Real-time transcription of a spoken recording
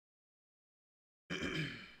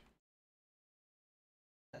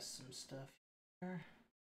test some stuff here.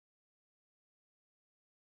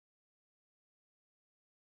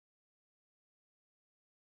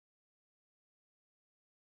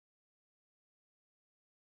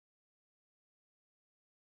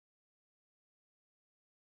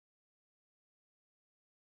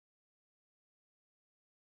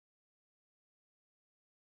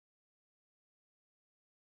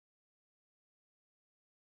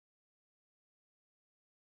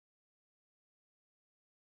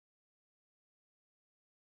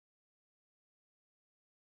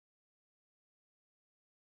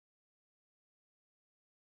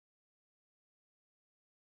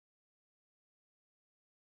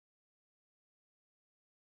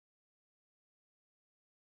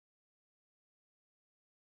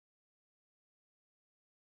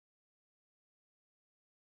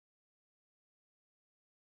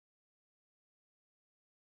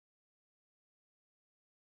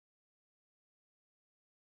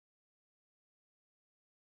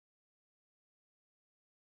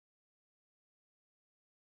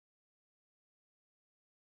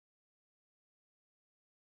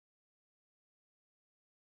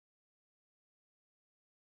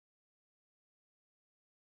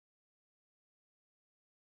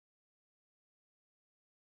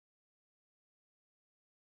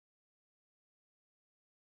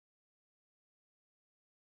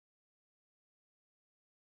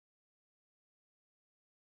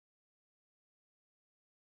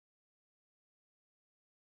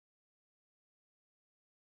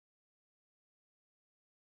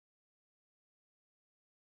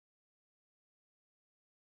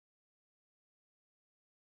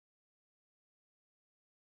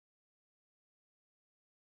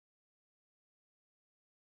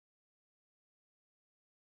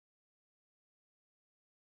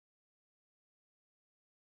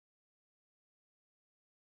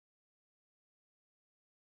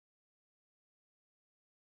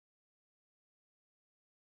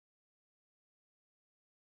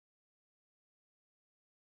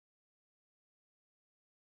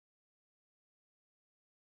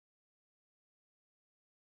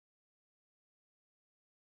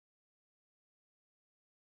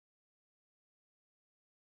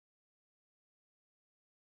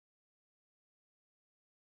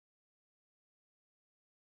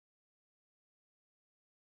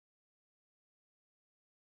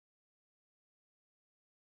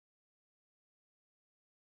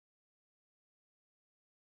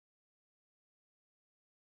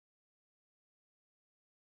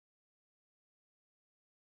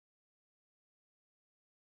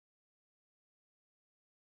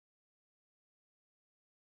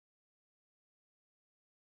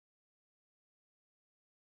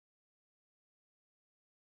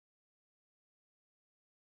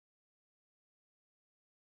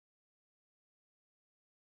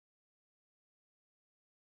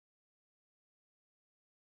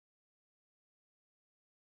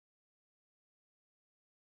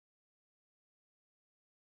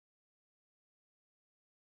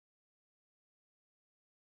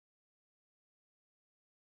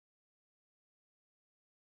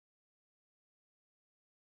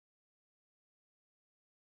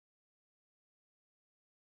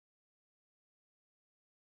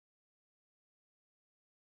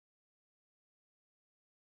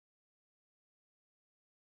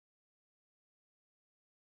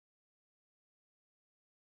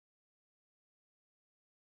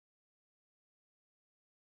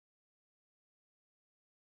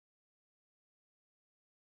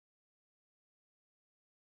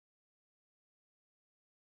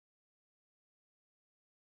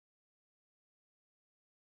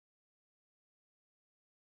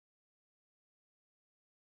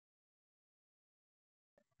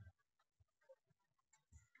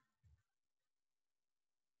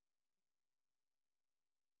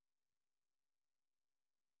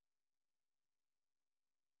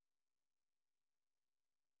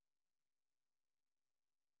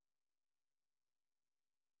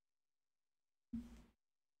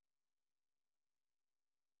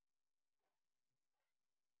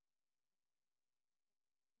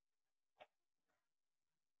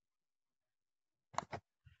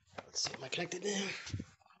 Let's see, am I connected now?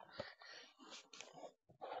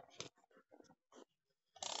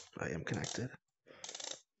 I am connected.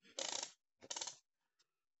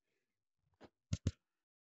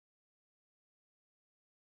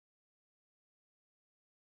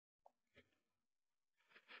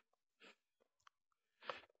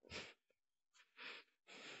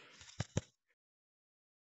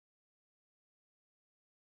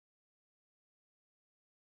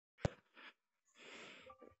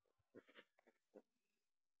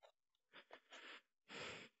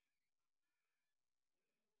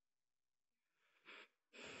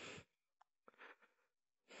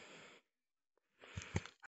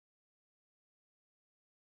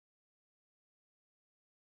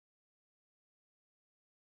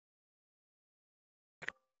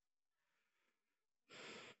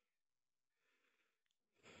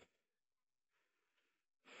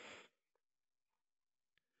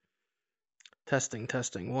 Testing,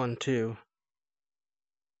 testing. 1, 2.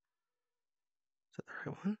 Is that the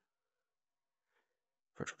right one?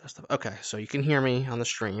 Virtual desktop. Okay, so you can hear me on the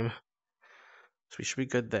stream. So we should be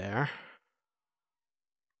good there.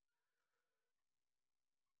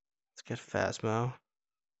 Let's get Phasmo.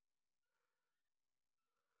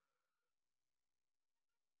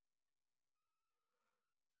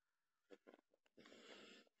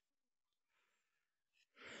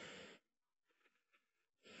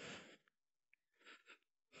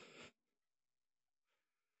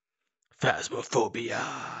 Phasmophobia.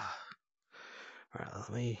 Alright,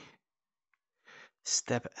 let me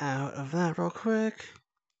step out of that real quick.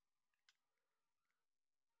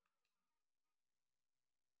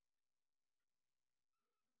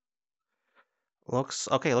 Looks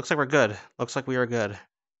okay, looks like we're good. Looks like we are good.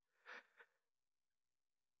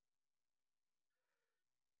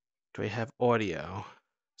 Do we have audio?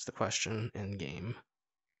 That's the question in game.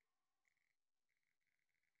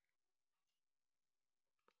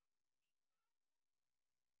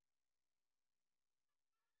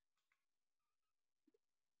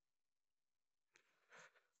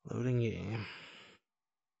 Loading game.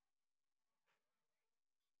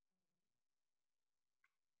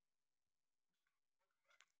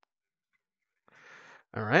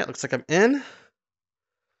 Alright, looks like I'm in.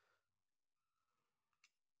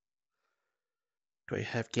 Do I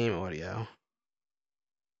have game audio?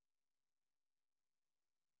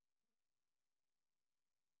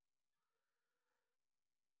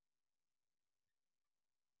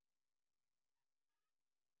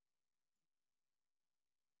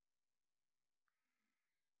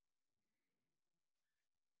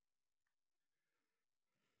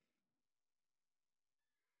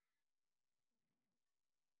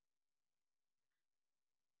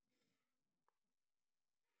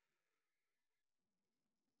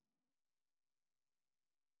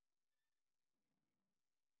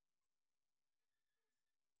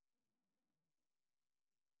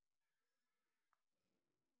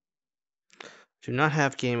 Do not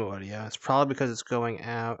have game audio. It's probably because it's going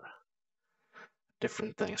out.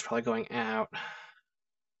 Different thing. It's probably going out.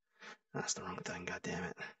 That's the wrong thing, god damn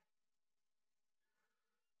it.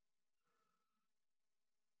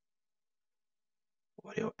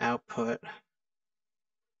 Audio output.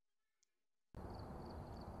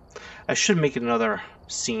 I should make another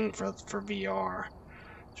scene for VR.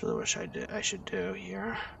 That's really what I should do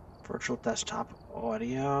here. Virtual desktop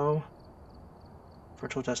audio.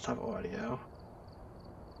 Virtual desktop audio.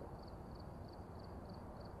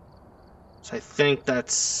 So I think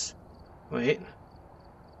that's... Wait.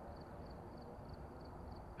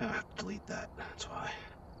 I have to delete that. That's why.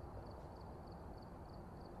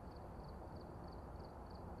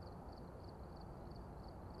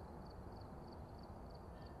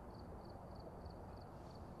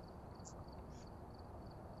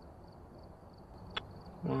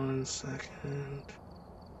 One second.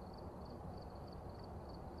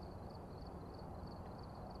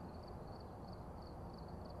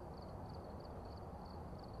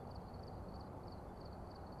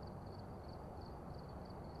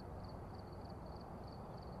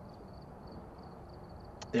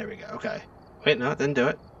 There we go. Okay. Wait, no, it didn't do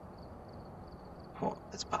it. Hold on,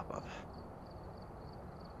 let's pop up.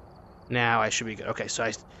 Now I should be good. Okay, so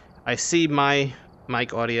I see my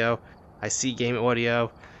mic audio. I see game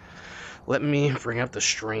audio. Let me bring up the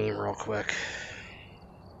stream real quick.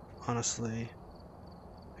 Honestly,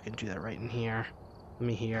 I can do that right in here. Let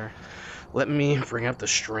me hear. Let me bring up the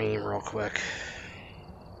stream real quick.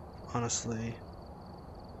 Honestly,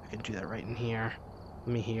 I can do that right in here.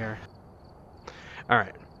 Let me hear.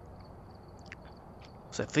 Alright.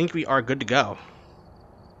 So I think we are good to go.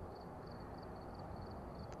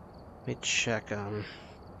 Let me check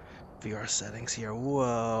VR settings here.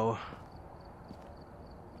 Whoa.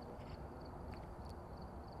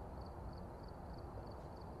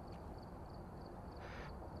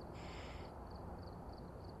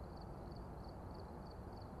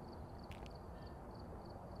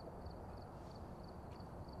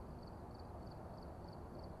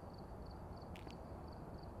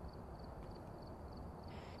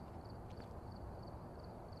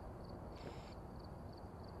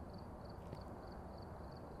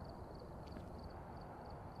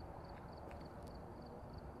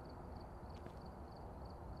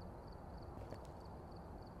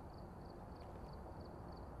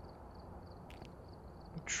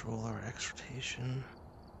 Controller X rotation.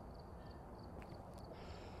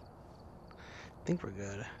 I think we're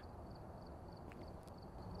good.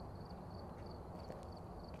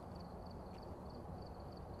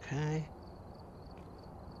 Okay.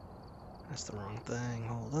 That's the wrong thing.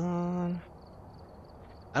 Hold on.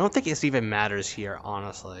 I don't think it even matters here,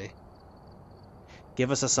 honestly.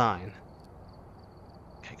 Give us a sign.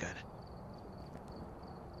 Okay, good.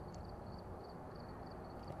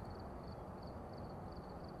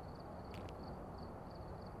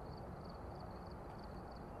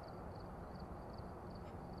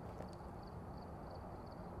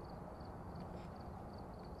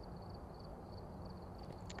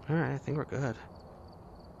 Alright, I think we're good.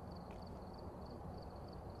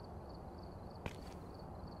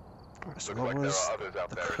 Alright, so what was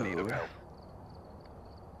the code?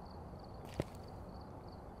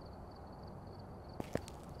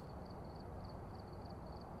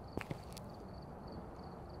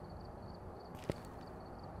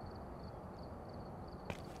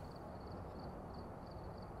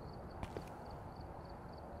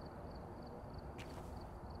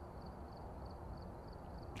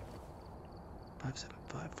 Five, 7,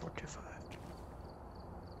 5, 4, 2, 5.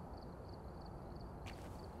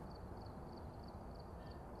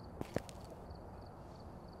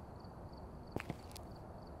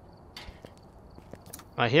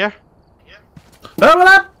 Am I here? Oh, what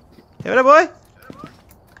up? Hey, what up, boy?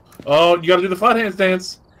 Oh, you gotta do the flat hands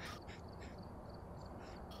dance.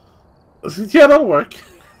 Yeah, that'll work.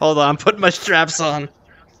 Hold on, I'm putting my straps on.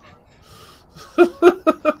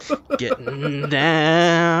 Getting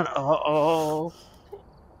down. Uh-oh.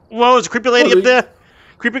 Whoa, there's a creepy lady up there.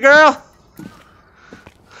 Creepy girl.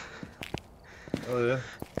 Oh, yeah.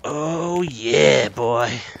 Oh, yeah,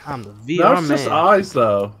 boy. I'm the VR No, it's man. just eyes,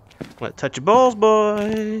 though. What, touch your balls,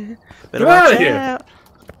 boy. Better Get watch out of here. out.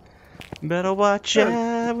 Better watch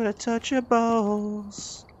out when I touch your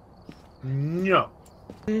balls. No.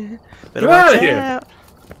 Better Get watch out of here. out.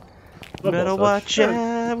 No Better balls watch touch.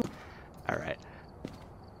 out. Alright.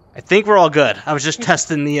 I think we're all good. I was just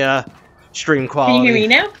testing the stream quality. Can you hear me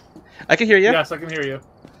now? I can hear you. Yes, I can hear you.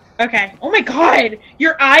 Okay. Oh my god!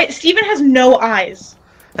 Your eye- Steven has no eyes.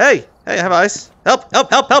 Hey! Hey, I have eyes. Help!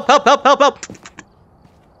 Help! Help! Help! Help! Help! Help! Help!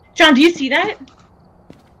 John, do you see that?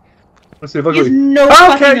 Let's see. Look He at has me. no Okay,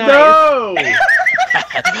 fucking eyes.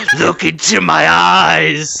 no. Look into my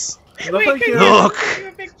eyes! No, Wait, thank can you. Look. send you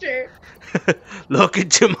a picture? Look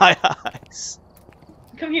into my eyes.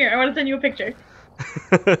 Come here, I want to send you a picture.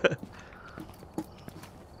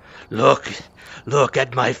 Look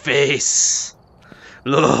at my face.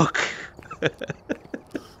 Look.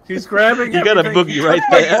 He's grabbing. You got a everything. boogie He right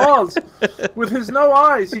touched my there. balls with his no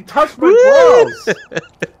eyes. He touched my Woo! balls.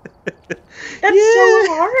 That's Yeah. so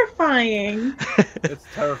horrifying. It's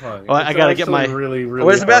terrifying. Well, I It's gotta get actually my. really, really.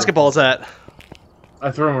 Where's the hard. basketballs at? I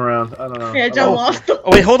threw them around. I don't know. Yeah, I John lost lost.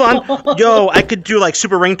 Oh wait, hold on. Yo, I could do like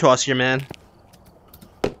super ring toss here, man.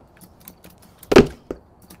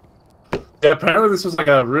 Yeah, apparently this was like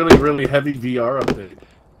a really, really heavy VR update.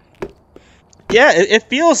 Yeah, it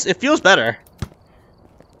feels better.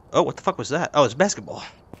 Oh, what the fuck was that? Oh, it's basketball.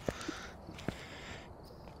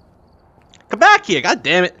 Come back here, god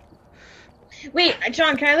damn it. Wait,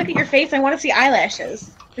 John, can I look at your face? I want to see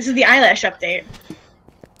eyelashes. This is the eyelash update.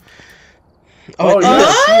 Oh, yeah, Oh!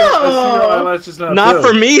 I see your eyelashes now. not too.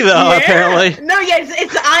 for me though, Yeah. apparently. No, yeah,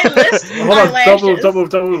 it's eyeless. Hold on, eyelashes.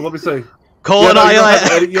 double. Let me see. Call Yeah, an no, you don't have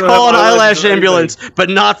eyelash, any- you don't call an have eyelashes eyelash or ambulance, but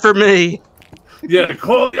not for me. Yeah,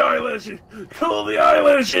 call the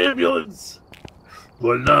eyelash ambulance,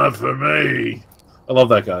 but not for me. I love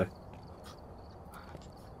that guy.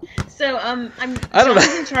 So, I don't know. John's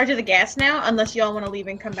in charge of the gas now, unless y'all want to leave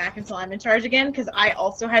and come back until I'm in charge again, because I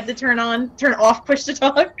also had to turn off push to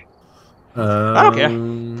talk. I don't care.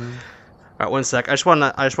 Alright, one sec. I just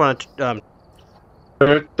wanna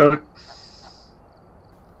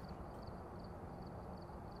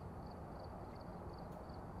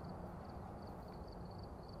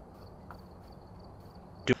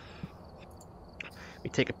Let me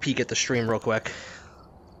take a peek at the stream real quick.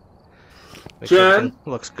 Make sure Jen? everything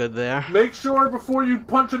looks good there. Make sure before you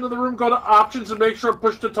punch into the room, go to options and make sure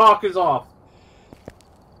push to talk is off.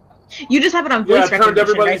 You just have it on Yeah, voice turned recognition,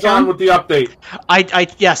 everybody's right, on John? with the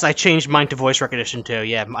update. Yes, I changed mine to voice recognition too.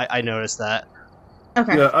 Yeah, I noticed that.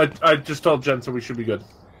 Okay. Yeah, I just told Jen, so we should be good.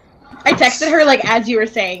 I texted her like as you were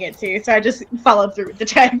saying it too, so I just followed through with the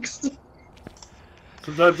text.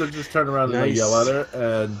 Sometimes I just turn around and I Nice. yell at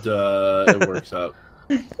her, and it works out.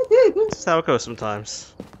 That's how it goes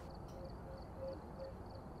sometimes.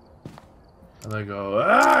 And I go,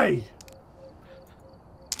 hey!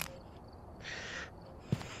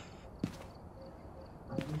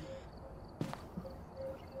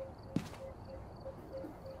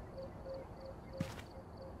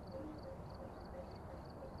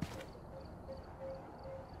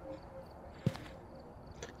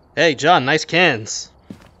 Hey, John, nice cans.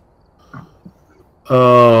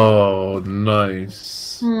 Oh,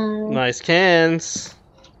 nice. Nice cans.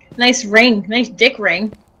 Nice ring. Nice dick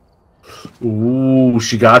ring. Ooh,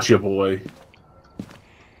 she got you, boy.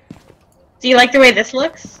 Do you like the way this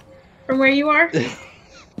looks from where you are?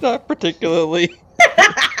 Not particularly.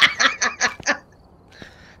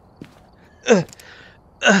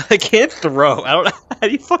 I can't throw. I don't know. How do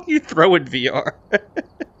you fucking throw in VR?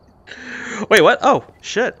 Wait, what? Oh,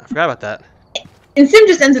 shit. I forgot about that. And Sim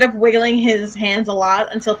just ended up wiggling his hands a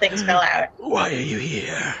lot until things fell out. Why are you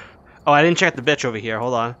here? Oh, I didn't check the bitch over here.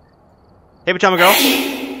 Hold on. Hey, pajama girl.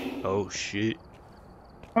 Oh, shit.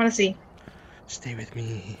 I want to see. Stay with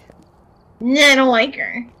me. Nah, I don't like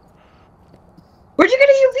her. Where'd you get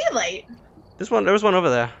a UV light? This one, there was one over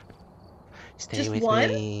there. Stay Just with one?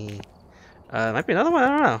 me. Might be another one. I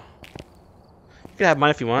don't know. You can have mine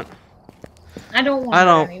if you want. I don't want I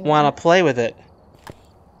don't want to play with it.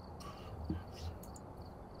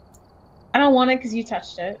 I don't want it because you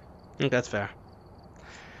touched it. I think that's fair.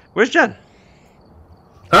 Where's Jen?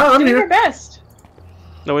 I'm Doing her here. best.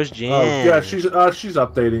 No, where's Jen? Oh, yeah, she's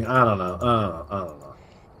updating. I don't know.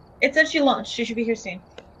 It said she launched. She should be here soon.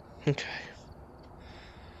 Okay.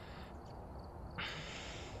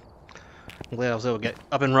 I'm glad I was able to get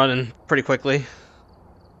up and running pretty quickly.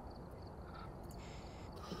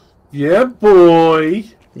 Yeah, boy.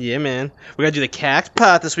 Yeah, man. We gotta do the cactus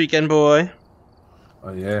pot this weekend, boy.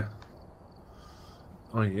 Oh, yeah.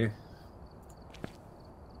 Oh, yeah.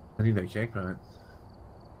 I need that cake on it.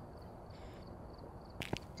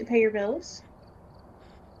 To pay your bills?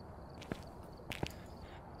 I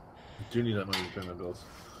do need that money to pay my bills.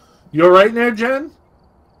 You alright in there, Jen?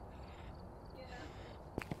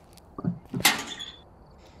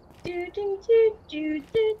 Do do do do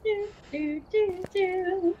do do do do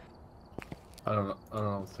do. I don't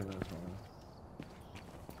know what's taking this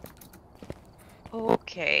one.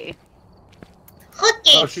 Okay.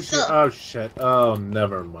 Oh, she's here. Oh, shit. Oh,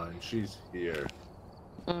 never mind. She's here.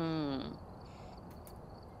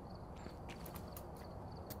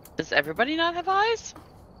 Does everybody not have eyes?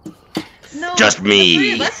 No, Just me. The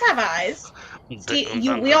three of us have eyes. See,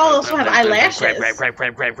 we all also have eyelashes.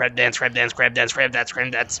 Crab dance.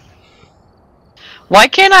 Why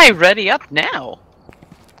can't I ready up now?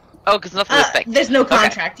 Oh, because nothing is fixed. There's no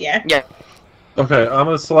contract yet. Yeah. Okay, I'm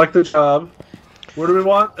gonna select the job. What do we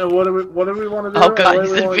want? And what do we want to do? Oh god, Where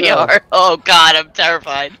it's do we in wanna VR. go? Oh god, I'm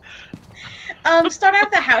terrified. Start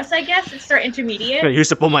out the house, I guess, and start intermediate. I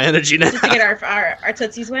used up all my energy now. Just to get our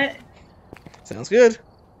tootsies wet. Sounds good.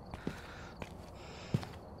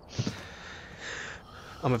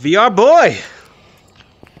 I'm a VR boy.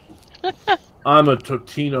 I'm a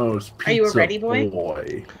Totino's pizza Are you a ready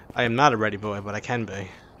boy? I am not a ready boy, but I can be.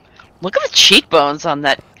 Look at the cheekbones on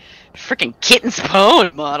that freaking kitten's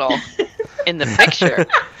bone model in the picture.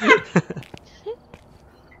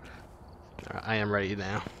 Alright, I am ready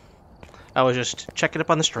now. I was just checking up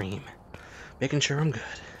on the stream, making sure I'm good.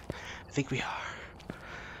 I think we are.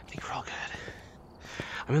 I think we're all good.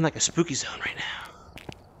 I'm in like a spooky zone right now.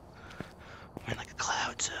 I'm in like a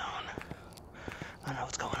cloud zone. I don't know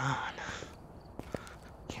what's going on.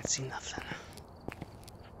 Can't see nothing.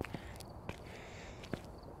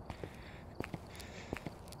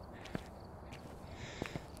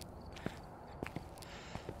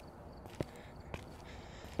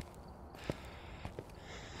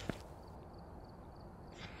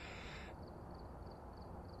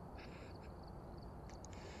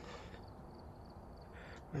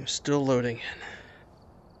 I'm still loading in.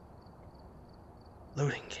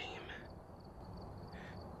 Loading game.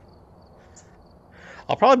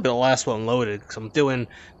 I'll probably be the last one loaded because I'm doing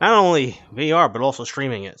not only VR but also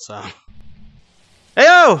streaming it. So,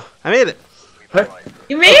 heyo, I made it. Hey,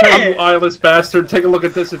 You made you it. eyeless bastard! Take a look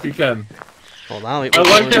at this if you can. Hold on, I like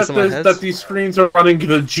that these screens are running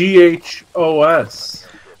the GHOS.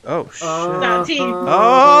 Oh shit! T.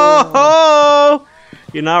 Oh,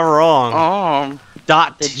 you're not wrong. Oh,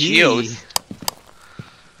 Dot the T. geos.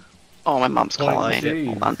 Oh, my mom's calling like me. it.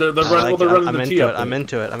 Hold on. They're I like it. running I'm the into T it. up I'm there.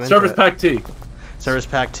 into it. I'm into Service it. Pack T. Service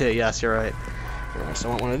pack T. Yes, you're right. Alright, so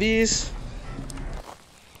I want one of these.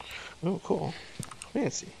 Oh, cool.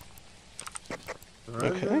 Fancy.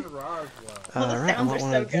 Okay. Well, the Alright, I sounds want are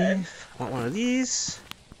one so of good. these. I want one of these.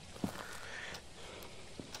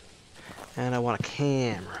 And I want a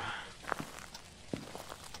camera.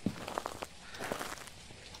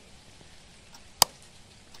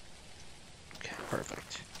 Okay,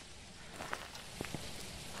 perfect.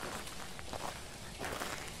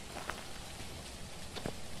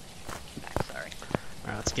 Sorry.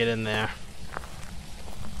 Alright, let's get in there.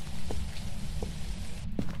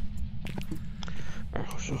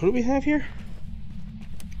 Alright, so who do we have here?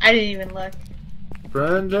 I didn't even look.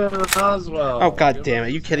 Brendan Roswell. Oh, god damn it. Are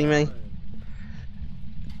you kidding me?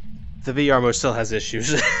 The VR mode still has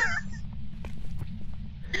issues. We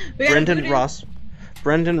got Brendan booted.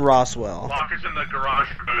 Brendan Roswell. Lockers in the garage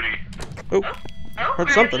for booty. Oh, Oh, heard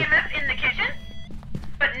there's something. EMF in the kitchen,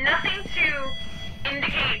 but nothing to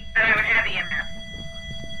indicate that I would have EMF.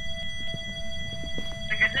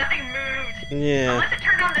 Like, there's nothing moved. yeah. Unless it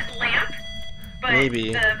turned on this lamp, but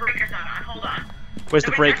Maybe. the breaker's not on. Hold on. Where's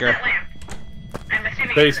the Nobody touched breaker? that lamp. I'm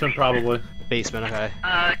assuming Basement, it's the probably. Basement, okay.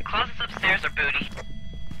 Closets upstairs are booty.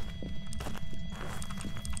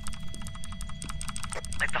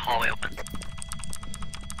 Like the hallway open.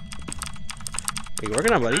 What are you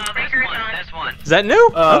working on, buddy? Breaker's on. There's one. Is that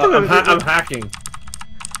new? I don't think I'm hacking.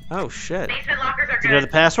 Oh, shit. Basement lockers are Do you know the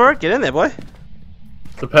good. password? Get in there, boy.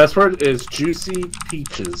 The password is Juicy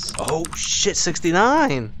Peaches. Oh, shit,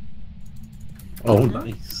 69. Oh,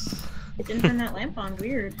 nice. It didn't turn that lamp on.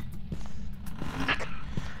 Weird.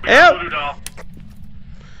 Ayo!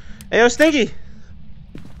 Ayo, Stinky!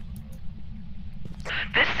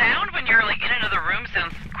 This sound when you're like in another room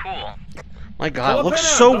sounds cool. My god, it Philip, looks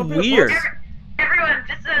hang on, so don't be a weird. puss. Everyone,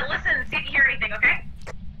 just listen, see if you hear anything, okay?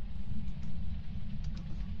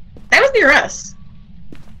 That was near us.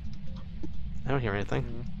 I don't hear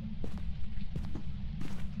anything.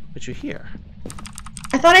 What you hear?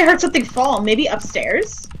 I thought I heard something fall. Maybe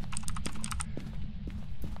upstairs?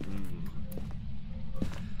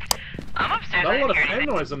 I'm upstairs. Not I a lot didn't of hear fan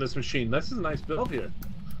anything. noise on this machine. This is a nice build here.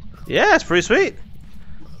 Yeah, it's pretty sweet.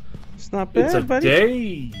 It's not bad, It's a buddy.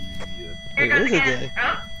 day. Here It goes is a again. day.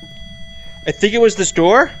 Oh, I think it was this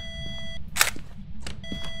door.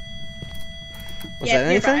 Was yeah, that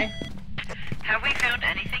anything? nearby. Have we found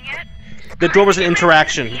anything yet? The door was an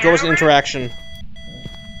interaction. The door was an interaction.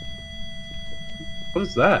 What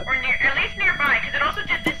is that? Or near, at least nearby, because it also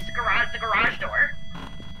did this the garage door.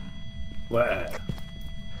 What?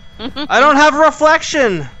 I don't have a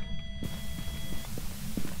reflection.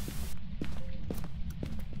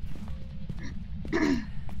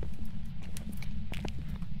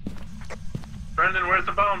 Brendan, where's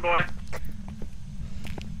the bone, boy?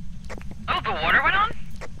 Oh, the water went on?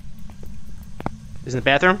 Is it in the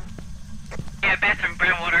bathroom? Yeah, bathroom,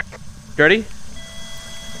 brown water. Dirty?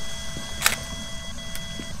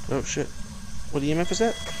 Oh shit. What EMF is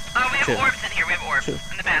that? Oh, we have Two. orbs in here. We have orbs Two.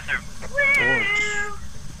 in the bathroom.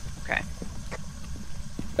 Okay.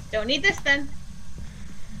 Don't need this then.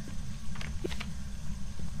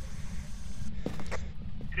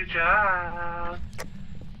 Good job.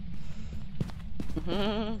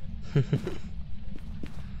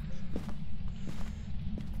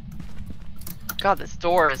 God, this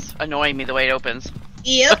door is annoying me the way it opens.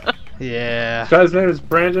 Yep. Yeah. This guy's name is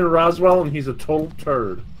Brandon Roswell, and he's a total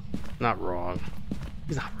turd. Not wrong.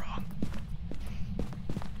 He's not wrong.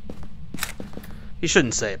 He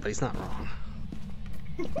shouldn't say it, but he's not wrong.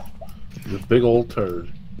 He's a big old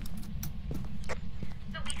turd.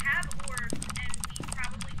 So we have orbs, and we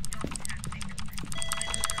probably don't have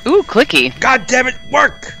fingerprints. Ooh, clicky. God damn it!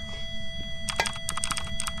 Work!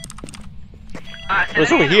 It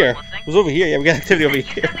was over here. It was over here. Yeah, we got activity over You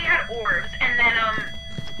here. said we had orbs, and then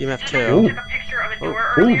EMF Deanna 2. took a picture of a door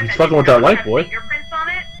Ooh, earlier he's that fucking with did that not light, have boy. fingerprints on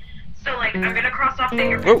it. So like, I'm gonna cross off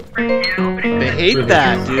fingerprints Oh. right now. But They hate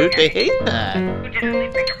that, dude. They hate that. Who didn't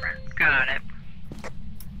leave fingerprints? Got it.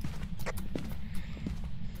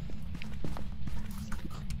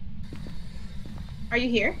 Are you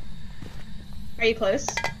here? Are you close?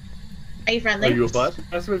 Are you friendly? Are you a butt?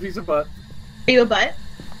 Ask him if he's a butt. Are you a butt?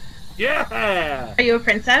 Yeah! Are you a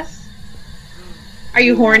princess? Are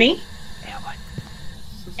you horny?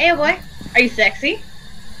 Hey, boy. Are you sexy?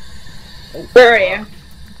 Where are you?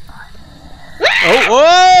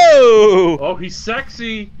 Oh, whoa! Oh, he's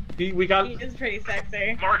sexy. We got He is pretty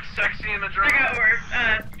sexy. Mark sexy in the I drink. got orbs.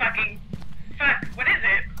 Fuck. What is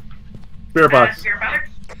it? Beer box. Spirit box?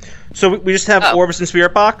 So we just have Oh. Orbis and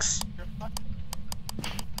Spirit Box?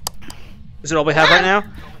 Is it all we have right now?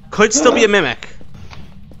 Could still be a mimic.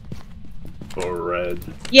 Or red.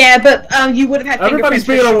 Yeah, but you would have had Everybody's fingerprints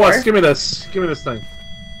being for on sure. West. Give me this. Give me this thing.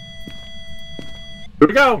 Here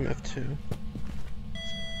we go. EMF 2.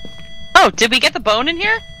 Oh, did we get the bone in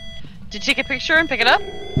here? Did you take a picture and pick it up?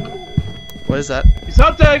 What is that? He's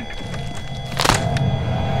hunting.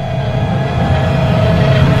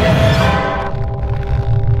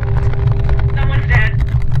 Someone's dead.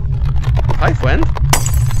 Hi, friend.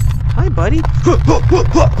 Hi, buddy.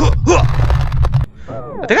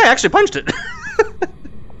 I think I actually punched it.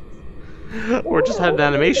 Or just had an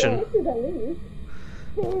animation.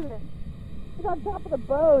 It's on top of the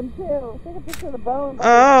bone, too. Take a picture of the bone.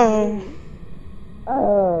 Oh.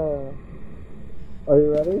 Oh. Are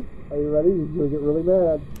you ready? Are you ready? He's gonna get really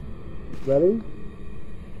mad. Ready?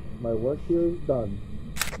 My work here is done.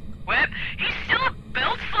 What? He's still a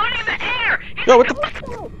belt floating in the air! Yo, what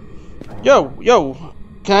the? Yo,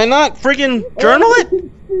 can I not freaking journal it?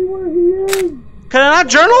 See where he is! Can I not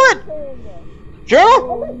journal it? Journal?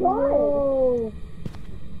 Oh my god!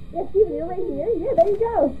 Yeah, Steven, you're right here. Yeah, there you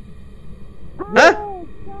go. Huh? Oh,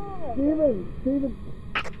 God. Steven!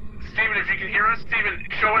 Steven, if you can hear us, Steven,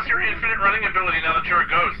 show us your infinite running ability now that you're a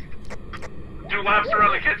ghost. Do laps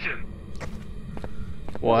around the kitchen.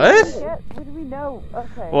 What? What do we know?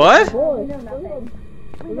 Okay. What? We know nothing.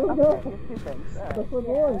 We know nothing. Two things. That's my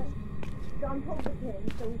boy. John told the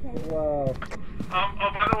pin, so we can't. Wow.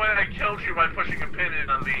 Oh, by the way, I killed you by pushing a pin in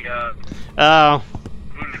on the, Oh,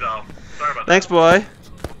 voodoo doll. Sorry about thanks, boy.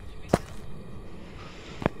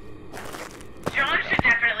 John should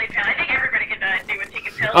definitely pill. I think everybody could do with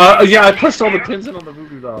taking pills. Yeah, I pushed all the pins in on the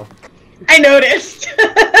voodoo doll. I noticed.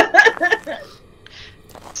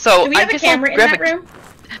 So Do we I have a guess camera I'll in grab that room?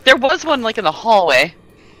 There was one like in the hallway.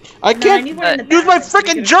 I No, I can't need one in the use my bathroom so we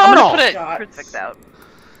freaking can- journal. I'm gonna put Shots. a crucifix out.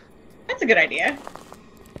 That's a good idea.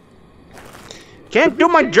 Can't do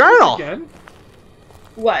my journal. Again?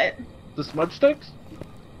 What? The smudge sticks?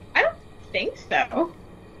 I don't think so.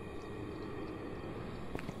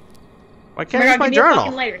 Why can't I use my give me a fucking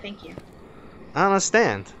journal? lighter, thank you. I don't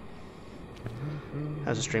understand.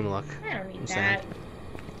 How's the stream look? I don't need I'm that. sad.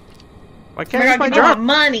 Why can't I use Give my me my journal?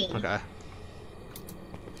 money. Okay.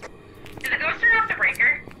 Did the ghost turn off the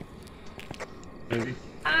breaker? Maybe.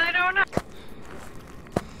 I don't know.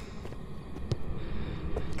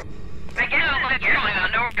 I guess What's going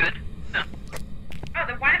on? No, we're good. No. Oh,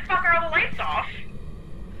 then why the fuck are all the lights off?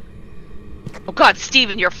 Oh God,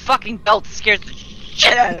 Steven, your fucking belt scares the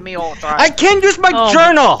shit out of me all the time. I can't use my Oh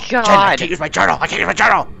journal. my Jen, I God. can't use my journal. I can't use my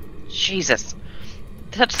journal. Jesus.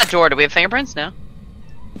 Touch that door. Do we have fingerprints? No.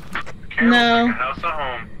 Carol's No. like a house at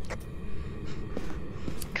home.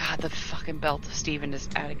 God, the fucking belt of Steven is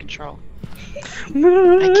out of control.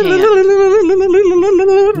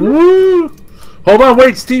 Woo! Hold on,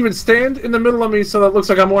 wait, Steven, stand in the middle of me so that it looks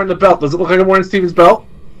like I'm wearing the belt. Does it look like I'm wearing Steven's belt?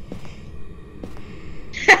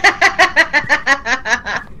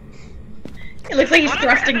 It looks like he's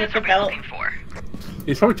thrusting with the belt.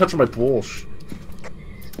 He's probably touching my balls.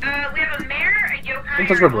 We have a mare, a yokai, Don't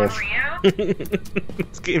touch and a my balls. Rio.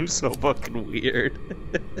 This game's so fucking weird.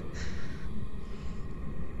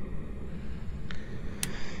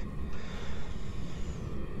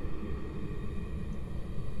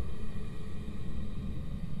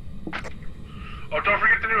 Oh, don't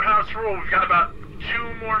forget the new house rule. We've got about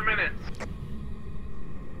 2 more minutes.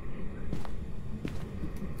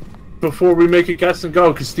 Before we make it guess and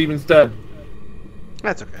go, because Steven's dead.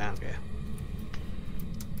 That's okay. Okay.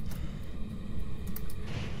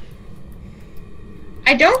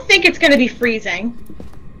 I don't think it's going to be freezing.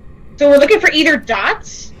 So we're looking for either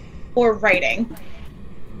dots or writing.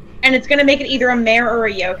 And it's going to make it either a mare or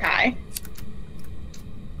a yokai.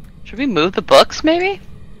 Should we move the books, maybe?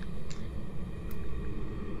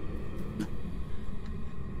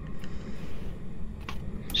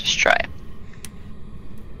 Just try it.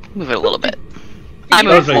 Move it a little bit. I you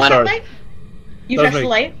That was moved me, one. sorry. Light? You That was touched the me.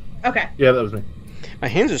 light? Okay. Yeah, that was me. My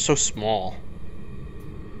hands are so small.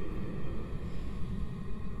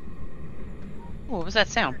 What was that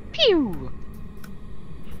sound? Pew!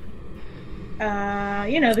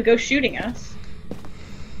 You know, the ghost shooting us.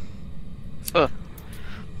 Ugh.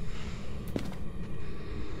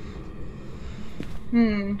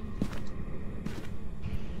 I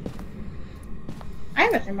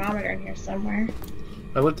have a thermometer in here somewhere.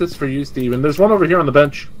 I lit this for you, Steven. There's one over here on the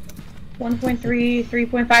bench. 1.3,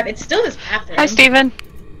 3.5. It's still this bathroom. Hi, Steven.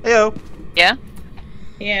 Heyo. Yeah?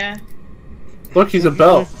 Yeah. Look, he's a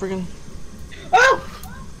belt. Freaking. Oh!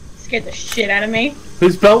 Scared the shit out of me.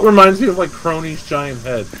 His belt reminds me of, like, Crony's giant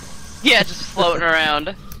head. Yeah, just floating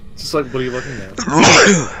around. Just like, what are you looking at?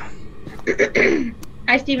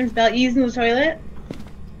 Hi, Steven's belt. You using the toilet?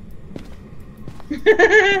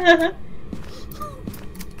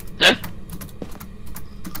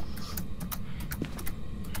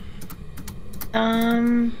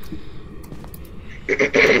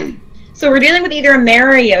 So we're dealing with either a mare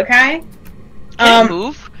or a yokai. Can it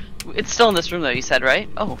move? It's still in this room, though, you said, right?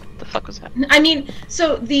 Oh, the fuck was that? I mean,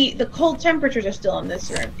 so the cold temperatures are still in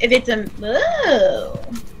this room. If it's a... Oh,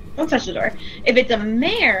 don't touch the door. If it's a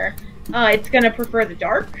mare, it's going to prefer the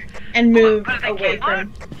dark and move But they away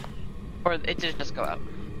can't from... Or it did just go out?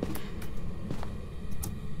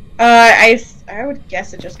 I would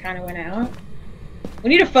guess it just kind of went out. We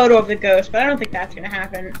need a photo of the ghost, but I don't think that's going to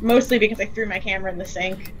happen. Mostly because I threw my camera in the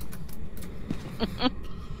sink.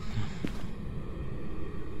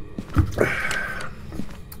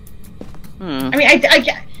 I mean,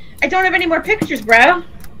 I don't have any more pictures, bro.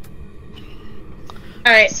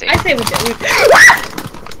 Alright, I say we do.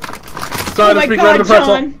 Oh my god,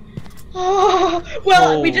 John! Oh,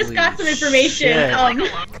 well, we just got some information.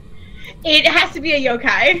 It has to be a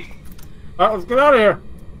yokai. Alright, let's get out of here.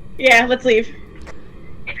 Yeah, let's leave.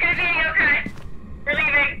 It's gonna be a yokai. We're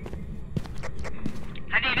leaving.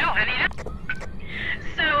 How do you know?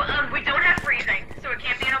 So, we don't have freezing, so it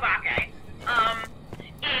can't be an obake.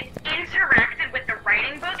 It interacted with the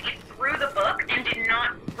writing book, it threw the book, and did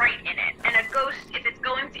not write in it. And a ghost, if it's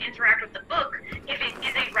going to interact with the book, if it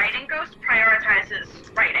is a writing ghost, prioritizes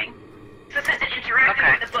writing. So since it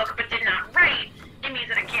interacted with the book but did not write, it means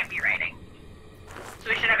that it can't be writing. So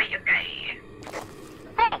we should have a yokai.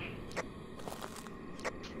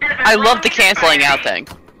 I love the canceling out thing.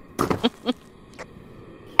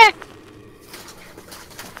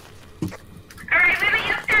 Alright, we have a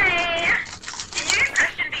yokai! Can you get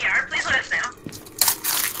Christian VR? Please let us know.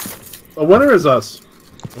 The winner is us.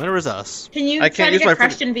 Winner is us. Can you I try can't to use get my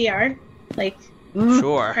Christian VR? Like,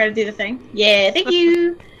 Sure. try to do the thing? Yeah, thank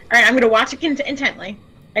you! Alright, I'm gonna watch it intently.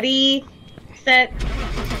 Ready, set.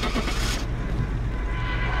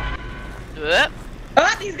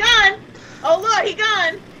 Oh, he's gone! Oh look, he's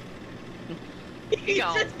gone! He's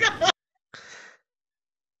just gone!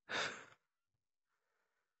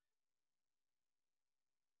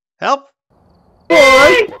 Help!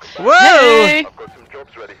 Hey! Whoa! Hey.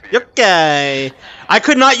 Okay. I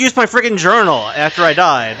could not use my freaking journal after I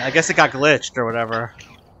died. I guess it got glitched or whatever.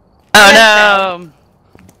 Oh no!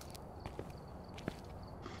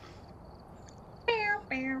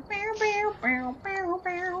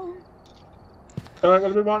 Alright, what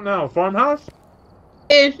do we want now? Farmhouse?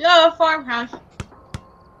 It's a farmhouse.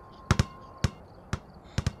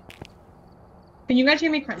 Can you guys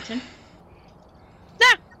hear me crunching?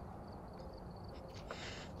 Nah.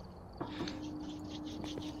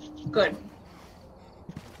 Good.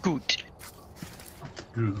 Good.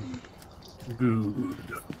 Good. Good.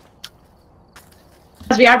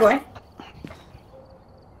 How's VR, boy?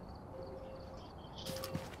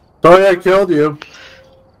 Sorry I killed you.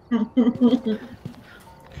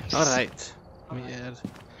 Alright. Let me add.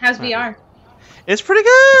 How's VR? It's pretty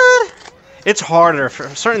good! It's harder. For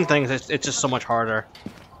certain things, it's just so much harder.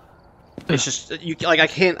 It's just, I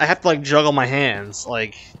have to, like, juggle my hands.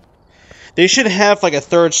 Like, they should have, like, a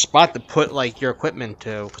third spot to put, like, your equipment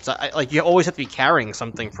to. Because, like, you always have to be carrying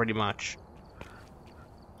something, pretty much.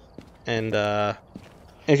 And,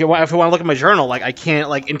 if you want to look at my journal, like, I can't,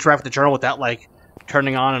 like, interact with the journal without, like,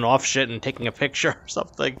 turning on and off shit and taking a picture or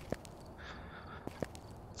something.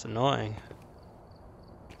 It's annoying.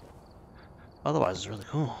 Otherwise, it's really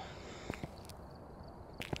cool.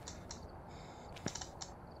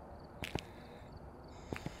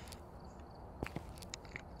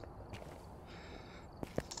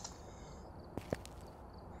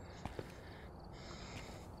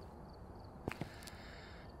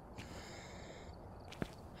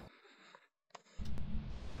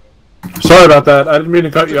 Sorry about that. I didn't mean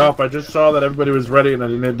to cut you off. I just saw that everybody was ready and I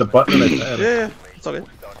didn't hit the button. And Yeah, it's okay.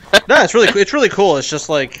 No, it's really cool. It's just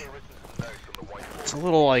like it's a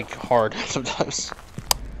little like hard sometimes.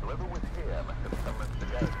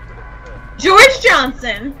 George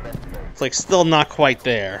Johnson! It's like still not quite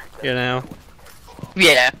there, you know?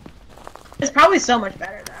 Yeah. It's probably so much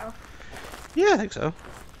better, though. Yeah, I think so.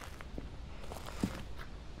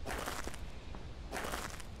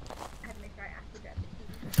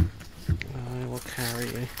 I will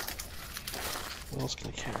carry. What else can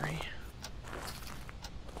I carry?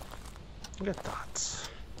 I got dots.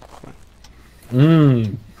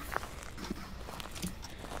 Mmm.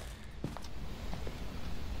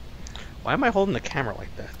 Why am I holding the camera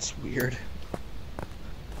like that? It's weird.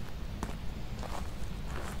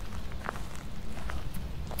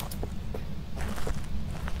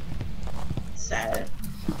 Sad.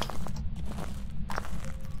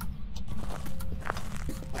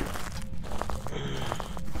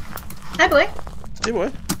 Hi, boy. Hey,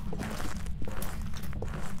 boy.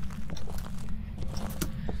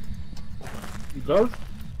 You ghost?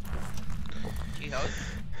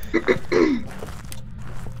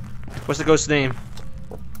 What's the ghost's name?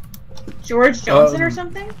 George Johnson or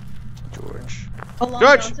something? George. Alon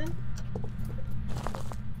George! Johnson?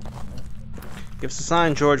 Give us a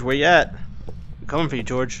sign, George. Where you at? I'm coming for you,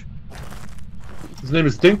 George. His name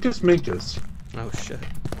is Dinkus Minkus. Oh, shit.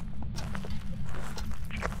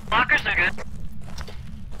 Lockers are good.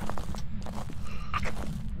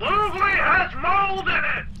 Lovely has mold in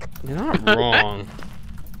it! You're not wrong.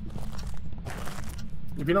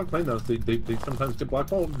 If you don't clean those, they sometimes get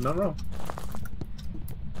black mold. No, no.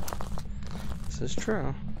 This is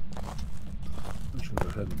true.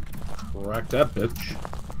 ahead and crack that bitch.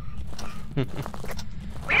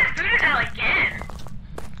 We had food out again.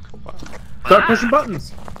 Start pushing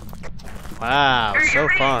buttons. Wow, so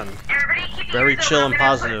fun. Everybody keep Very yourself chill up. and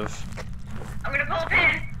positive. I'm gonna pull a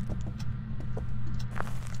pin.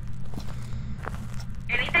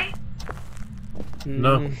 Anything?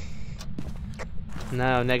 No.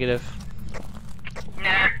 No, negative.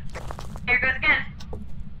 Nah. Here goes again.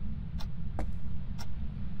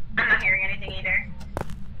 I'm not hearing anything either.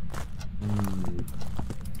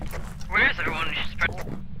 Where is everyone?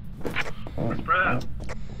 Spread out.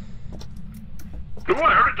 Come on,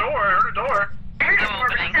 I heard a door, I heard a door. I heard a I'm door,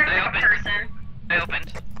 but it opening. sounded I like a opened. person. I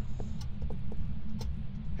opened.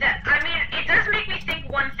 I mean, it does make me think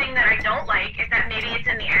one thing that I don't like is that maybe it's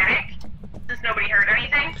in the attic, since nobody heard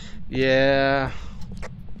anything. Yeah,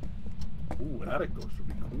 Ooh, attic ghost would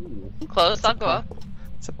be cool. Close, I'll go up.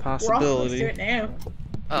 it's a We're all close to possibility. it now.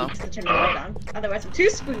 Oh. Needs to turn the light on. Otherwise, I'm too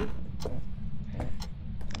spooked.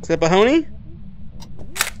 Is that Bahoney?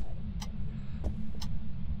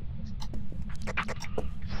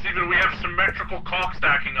 Steven, we have symmetrical caulk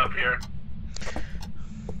stacking up here.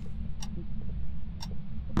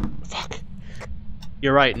 Fuck.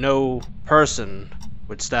 You're right, no person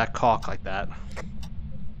would stack caulk like that.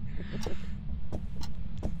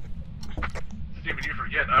 Steven, you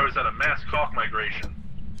forget, I was at a mass caulk migration.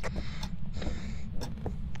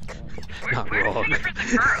 Not Where wrong. did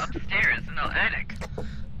fingerprints occur? Upstairs in the attic.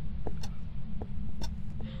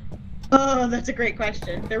 Oh, that's a great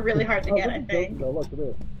question. They're really hard to get, I think. Look at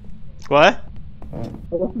this. What? I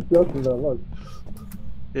wasn't joking though, look.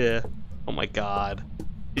 Yeah. Oh my god.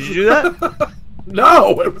 Did you do that?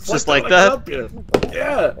 No! It was Just like like that. that? when I got up here.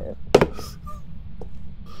 Yeah.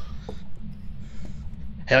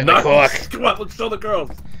 Hey, like Nice. the caulk. Come on, let's show the girls.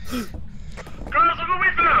 Girls, look what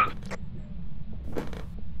we found!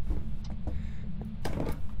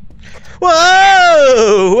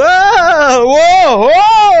 Whoa! Whoa! Whoa!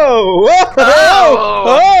 Whoa!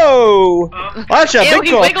 Whoa! Whoa! Watch out, Ew, big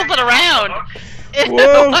he caulk. wiggled it around.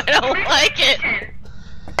 Whoa. I don't like it.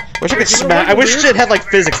 Wish I could smack. I wish shit had like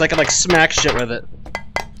physics. I could like smack shit with it.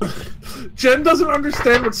 Jen doesn't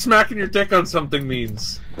understand what smacking your dick on something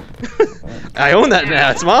means. I own that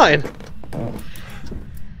now. It's mine.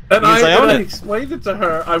 And Means I own I it. explained it to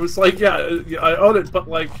her. I was like, yeah, I own it, but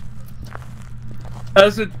like,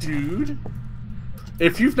 as a dude,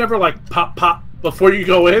 if you've never like pop before you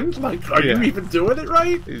go in, like, are you Yeah. even doing it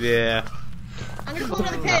right? Yeah. I'm gonna pull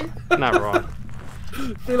another pin. Not wrong.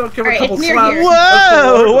 You know, give a Alright, couple it's near slaps. here.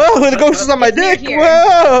 Whoa! Whoa! The ghost is on my It's near dick. here.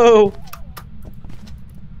 Whoa!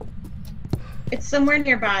 It's somewhere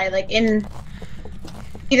nearby, like in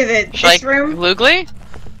either this Like, room Lugly?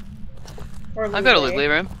 or I'll go to Lugly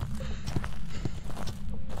room.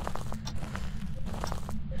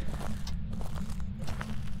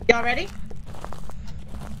 Y'all ready?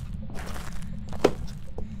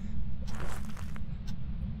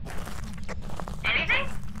 Anything?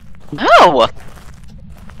 No!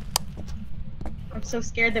 I'm so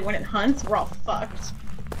scared that when it hunts, we're all fucked.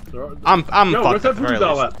 I'm Yo, fucked where's at that the very voodoo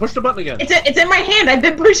doll least. at? Push the button again. It's in my hand. I've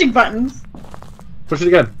been pushing buttons. Push it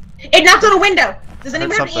again. It knocked on a window. Does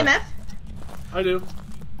anyone have something. EMF? I do.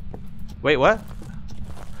 Wait, what?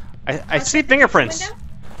 I Knocked see on the fingerprints. window?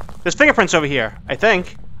 There's fingerprints over here. I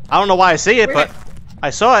think. I don't know why I see it, Where? but I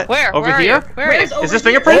saw it. Where? Over Where are here. you? Where are you? Where's over Is this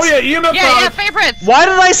here? fingerprints? Oh yeah, EMF Yeah, 5. fingerprints! Why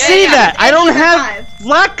did I see yeah. that? I don't It's have EMF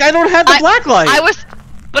black. I don't have the black light.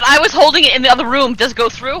 But I was holding it in the other room. Does it go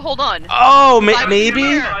through? Hold on. Oh, I was maybe.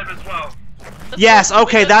 here. Five as well. Yes.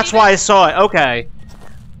 Okay, that's why I saw it. Okay.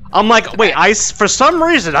 I'm like, wait. For some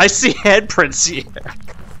reason I see headprints here.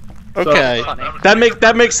 Okay. Funny.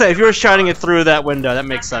 That makes sense. If you were shining it through that window, that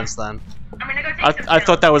makes sense then. I'm gonna go take I some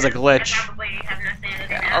thought that was a pills. glitch. I probably have enough sanity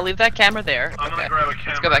Okay, now. I'll leave that camera there. I'm Okay. gonna grab a camera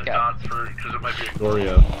Let's go back and out. dots for because it might be a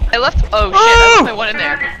Gloria. I left. Oh shit! I left my one in Come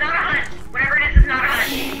on, there. it's not a hunt. Whatever it is not a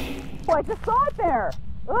hunt. Oh, I just saw it there.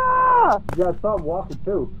 Ah! Yeah, I saw him walking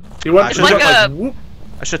too. He went, It's he like went a- whoop,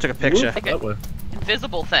 I should have took a picture. whoop, Like that way.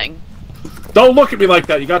 Invisible thing. Don't look at me like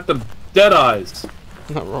that. You got the dead eyes.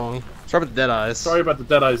 Not wrong. Sorry about the dead eyes. Sorry about the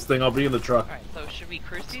dead eyes thing. I'll be in the truck. All right. So should we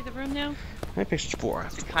cruise see the room now? How many pictures for?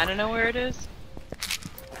 You kind of know where it is.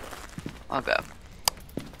 I'll go.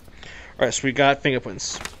 Alright, so we got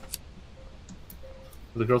fingerprints.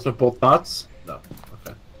 The girls have both dots? No.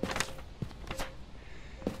 Okay.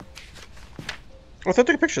 Oh, I thought I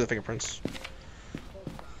took a picture of the fingerprints.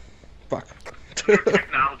 Fuck.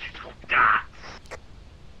 technology called dots.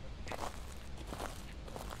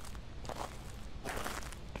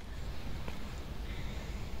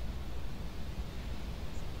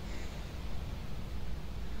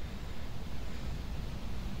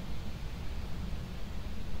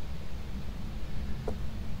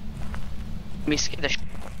 Let me scare the shit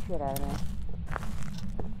out of me.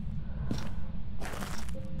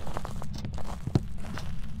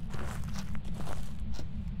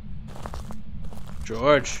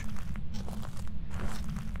 George.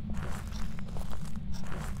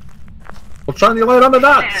 Well, shine your light on the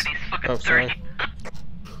dots. Sanity's fucking Oh, sorry.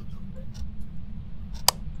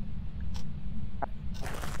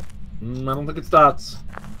 I don't think it's dots.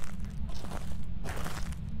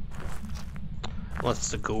 Well, it's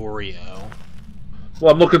the Goreo.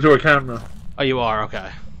 Well, I'm looking through a camera. Oh, you are? Okay.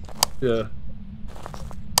 Yeah.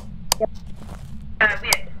 We had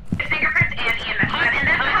fingerprints and EMS. And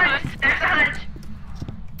that's a hunch. That's a hunch.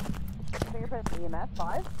 Fingerprints EMS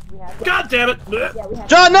 5? We had God damn it! Yeah, we had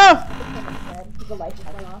John, no! the lights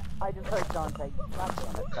went off. I just heard John say, God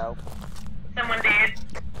damn it, so. Someone did.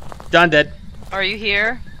 John dead. Are you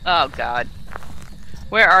here? Oh god.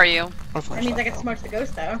 Where are you? That means I can smudge the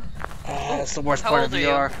ghost, though. That's the worst How part of old are you?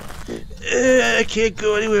 VR. I can't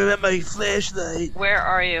go anywhere without my flashlight. Where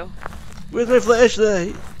are you? Where's my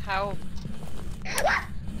flashlight? How?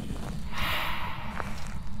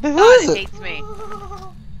 Who God, is it it? hates me.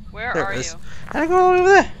 Where There are it you? is. How'd I go all the way over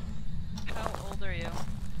there? How old are you?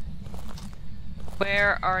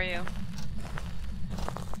 Where are you?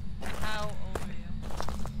 How old are you?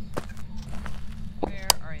 Where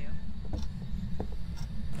are you?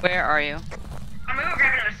 Where are you? I'm gonna go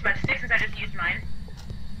grab another smudge stick since I just used mine.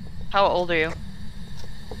 How old are you?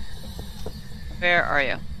 Where are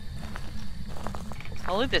you?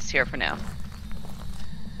 I'll leave this here for now.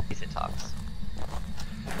 In case it talks.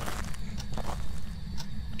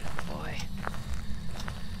 Boy.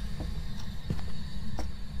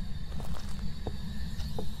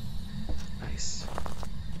 Nice.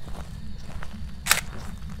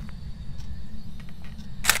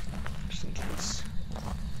 Just in case.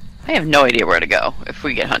 I have no idea where to go if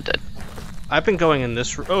we get hunted. I've been going in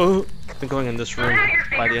this room. Oh, I've been going in this room Somehow your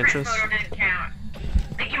by the fingerprint entrance. photo didn't count.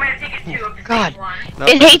 Like you might have taken two of the God. same one. No,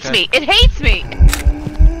 It that's hates okay. me! It hates me!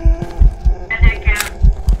 That didn't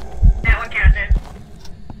count. That one counted.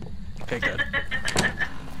 Okay, good.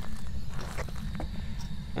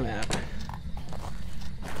 I'm out.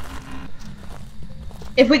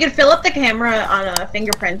 If we could fill up the camera on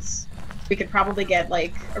fingerprints, we could probably get,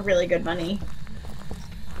 like, a really good money.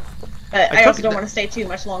 But I also took don't the- want to stay too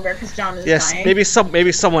much longer because John is Yes, dying.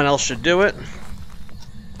 maybe someone else should do it.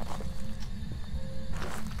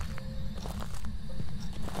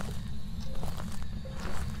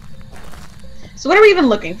 So what are we even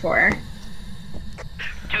looking for? Do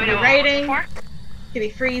we Be know what writing. we're looking Could be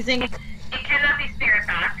freezing. for? It cannot be spirit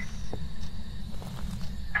box.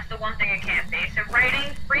 That's the one thing it can't be. So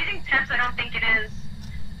writing, freezing temps, I don't think it is.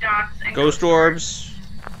 Dots and Ghost orbs.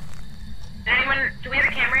 Did anyone? Do we have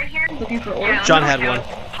a camera in here? Looking for Yeah, orbs. John let's had go. one.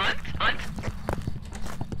 Hunt, hunt.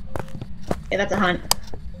 Yeah, that's a hunt.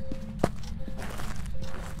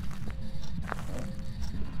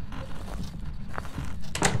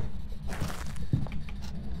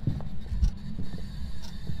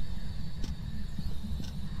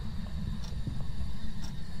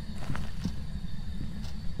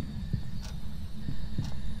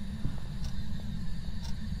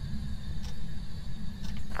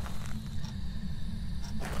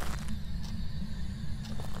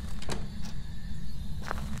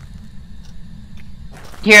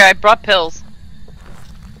 Here, I brought pills.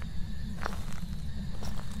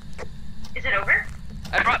 Is it over?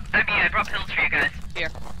 I brought pills for you guys. Here.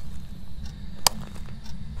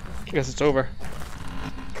 I guess it's over.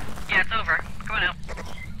 Yeah, it's over. Come on out.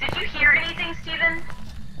 Did you hear anything, Steven?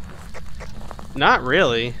 Not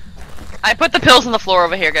really. I put the pills on the floor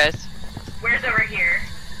over here, guys. Where's over here?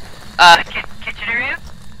 Kitchen area?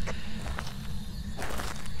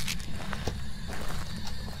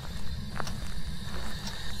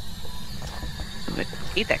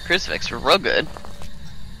 Eat that crucifix real good.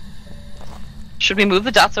 Should we move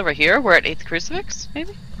the dots over here? We're at 8th crucifix,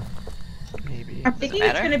 maybe? Maybe. I'm thinking it's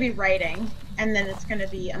matter? going to be writing, and then it's going to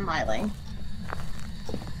be a miling.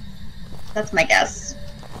 That's my guess.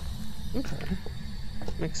 Okay.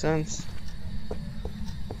 Makes sense.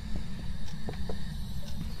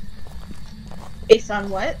 Based on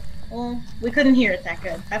what? Well, we couldn't hear it that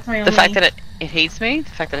good. That's my only... The fact that it hates me? The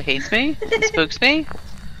fact that it hates me? It spooks me?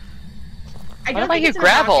 I Why don't do I think hear it's an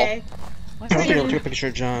gravel? Abake. Why I do I think hear- I'll take a picture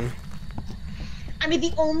of John. I mean,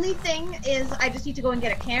 the only thing is I just need to go and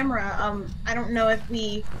get a camera. I don't know if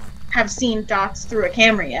we have seen dots through a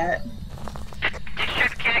camera yet. Did you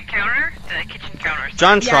check the counter? The kitchen counter.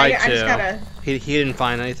 John Yeah, tried I just to. gotta... He didn't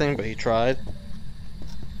find anything, but he tried.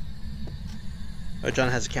 Oh, John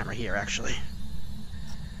has a camera here, actually.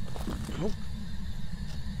 Nope.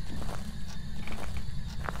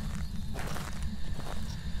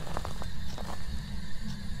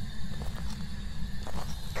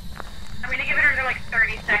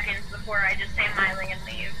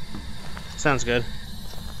 Sounds good.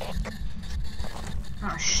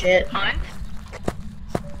 Oh shit. Hunt.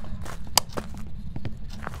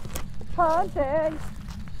 Hunting.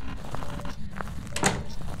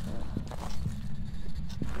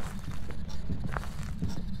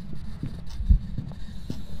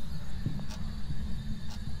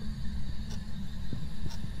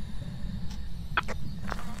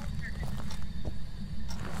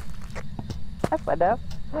 That's what up.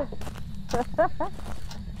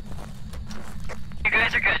 You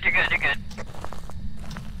guys are good. You're good. You're good.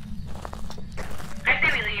 I say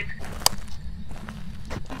we leave.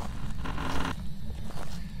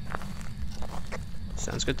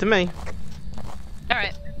 Sounds good to me.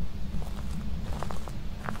 Alright.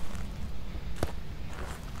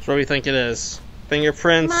 So what do you think it is?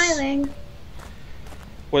 Fingerprints? Smiling.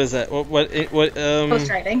 What is that? What Ghost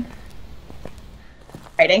writing.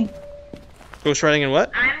 Writing. Ghost writing and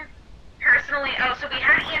what? I'm personally. Oh, so we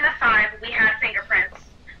had E in the 5. We had fingerprints.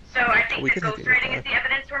 So I think We the did have E in the ghostwriting is 5. the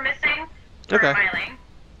evidence we're missing. For Okay. Smiling.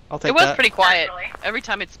 I'll take It was that. pretty quiet. Actually. Every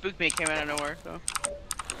time it spooked me, it came out of nowhere. So.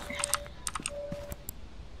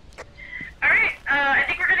 All right. I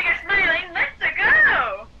think we're gonna get Smiling. Let's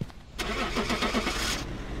go.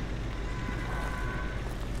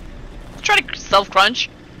 Try to self-crunch.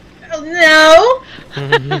 Oh, no!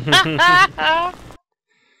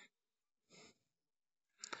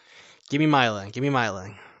 Give me Mylang. Give me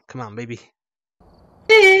Mylang. Come on, baby.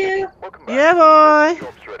 Ew. Yeah, boy.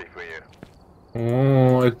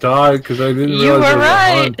 Oh, it died because I didn't You realize were it was a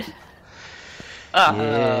right. hunt.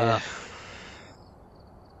 Yeah.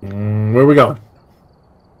 Where are we going?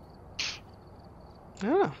 I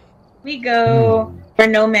don't know. We go where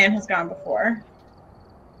no man has gone before.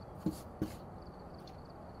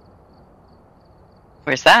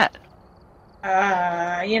 Where's that?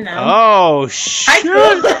 You know. Oh High shit!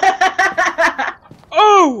 school.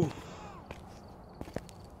 Oh!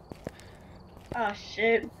 Oh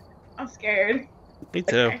shit. I'm scared. Me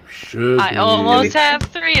too. Should I we? almost have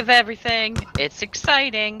 3 of everything. It's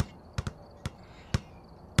exciting.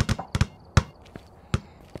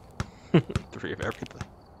 3 of everything.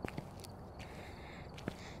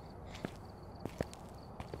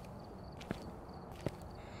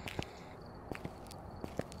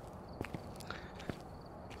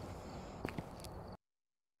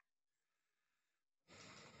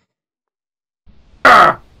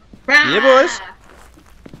 Yeah, boys.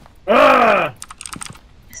 Ah!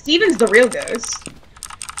 Steven's the real ghost.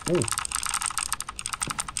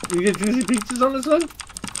 You get juicy pizzas on this one?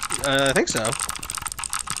 I think so.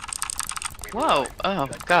 Whoa. Oh,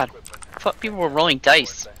 God. I thought people were rolling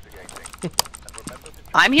dice.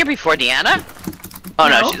 I'm here before Deanna? Oh,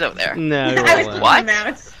 no, No. she's over there. No, you're I was rolling. picking What? them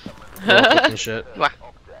out. Roll picking shit.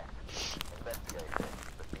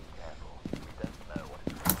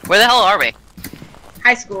 Where the hell are we?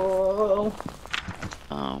 High school.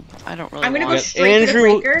 Oh, I don't really I'm gonna want... go straight to the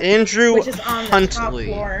breaker, Andrew which is on the top Huntley.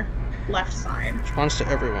 floor, left side. Responds to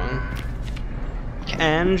everyone.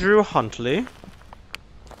 Andrew Huntley.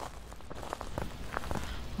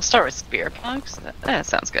 We'll start with spear punks. That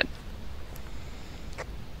sounds good.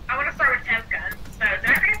 I want to start with Tem's gun. So did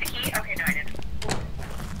I forget the key? Okay, no, I didn't.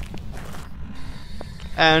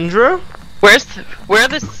 Andrew? Where are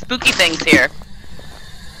the spooky things here?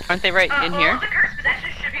 Aren't they right in All here? of the cursed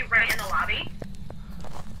possessions should be right in the lobby.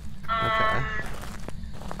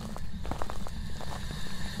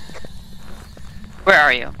 Where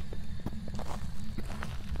are you?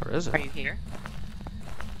 Where is Are it? you here?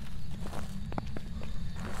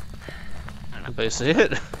 Anybody see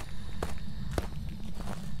it?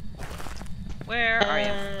 Where are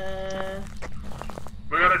you?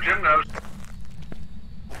 We got a gymnast.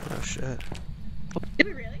 Oh shit. Did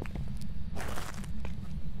we really?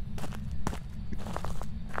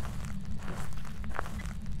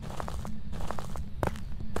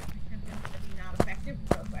 Not effective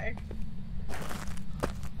real quick.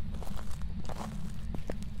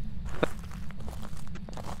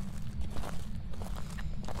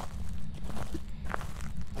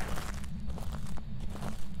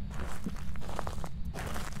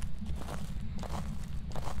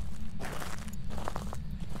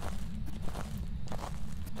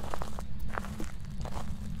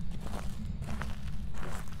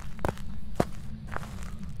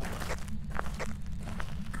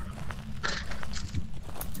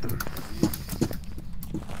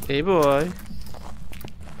 Hey boy.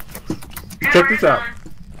 Check this out.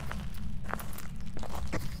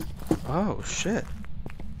 Oh shit.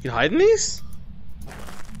 You can hide in these?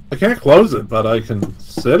 I can't close it, but I can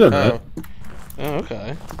sit in it. Oh,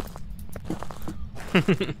 okay.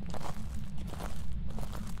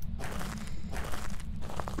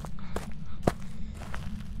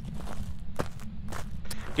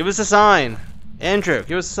 Give us a sign. Andrew,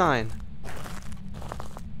 give us a sign.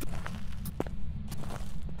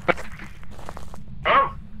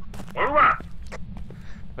 Oh, where are we at?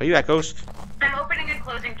 Are you at, Ghost? I'm opening and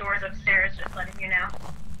closing doors upstairs, just letting you know.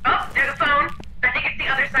 Oh, there's a phone. I think it's the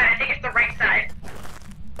other side. I think it's the right side.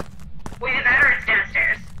 Either that or it's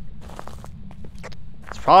downstairs.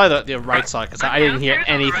 It's probably the right side, because I didn't hear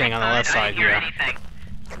Downstairs anything on the left side I didn't hear here. anything.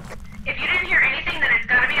 If you didn't hear anything, then it's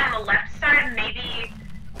gotta be on the left side, maybe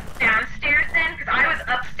downstairs then, because I was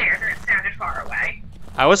upstairs and it sounded far away.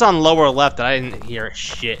 I was on lower left and I didn't hear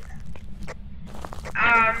shit.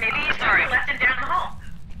 Maybe it's on the left and down the hall.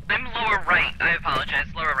 I'm lower right. I apologize.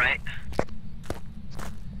 Lower right.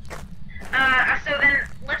 So then,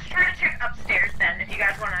 let's try to check upstairs then, if you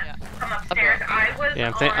guys wanna come upstairs. Okay. I was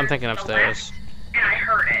Yeah, I'm on thinking the upstairs. left, and I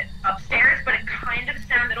heard it upstairs, but it kind of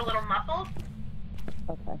sounded a little muffled.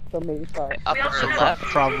 Okay, so maybe sorry. Up We also or have-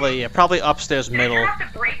 left. Probably upstairs Did it middle. turn off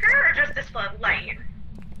the breaker or just this light?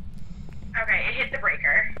 Okay, it hit the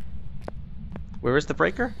breaker. Where is the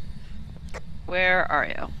breaker? Where are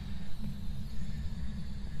you?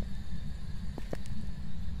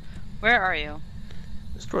 Where are you?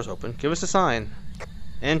 This door's open. Give us a sign.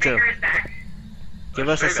 Andrew, Breaker is back. give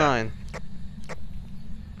us a sign.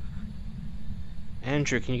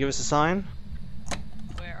 Andrew, can you give us a sign?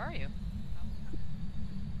 Where are you?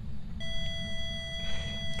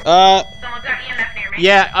 Someone's got EMF near me.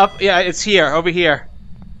 Yeah, up. Yeah, it's here, over here.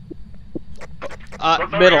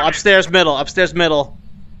 Middle, upstairs, middle, upstairs, middle.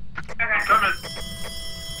 Okay. Coming.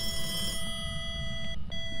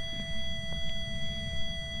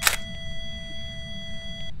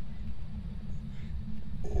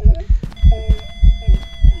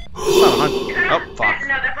 It's not a hunt. Oh, fuck. No,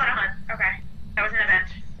 that's not a hunt. Okay. That was an event.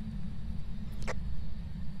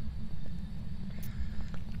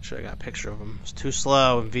 Should have got a picture of him. It's too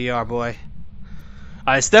slow in VR, boy.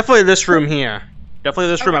 It's definitely this room here. Definitely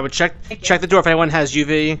this room. I would check the door if anyone has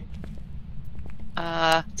UV.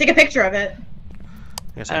 Take a picture of it.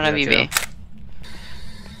 Guess I don't can have do that UV.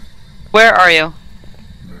 Where are you?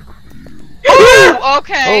 Ooh,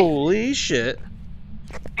 okay. too. Holy shit.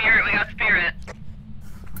 Spirit, we got spirit.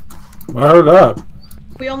 I heard that.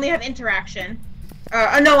 We only have interaction.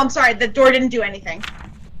 No, I'm sorry. The door didn't do anything.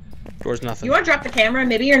 Door's nothing. You want to drop the camera?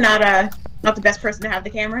 Maybe you're not the best person to have the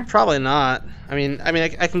camera. Probably not. I mean,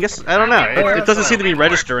 I can guess. I don't know. It doesn't seem to be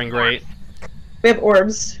registering great. We have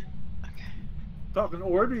orbs. Talking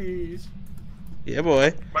Orbeez. Yeah,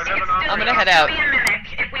 boy. Might have an I'm gonna option. head out. Be a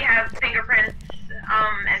mimic if we have fingerprints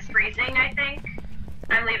and freezing. I think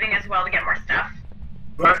I'm leaving as well to get more stuff.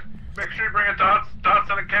 But make sure you bring a dots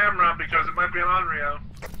on a camera because it might be an Onryo.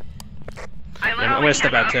 I I'm gonna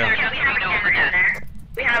step out too. Yeah, we have a camera in there.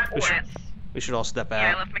 We have We should- orbs. We should all step Yeah, I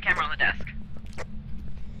out. left my camera on the desk.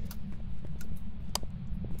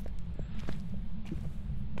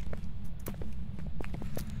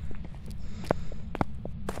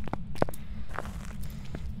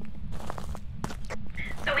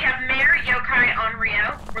 So we have Mare, Yokai,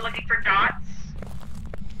 Onryo. We're looking for dots.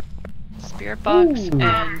 Spirit box and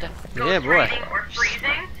Yeah, Ghost boy. writing or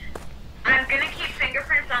freezing. I'm gonna keep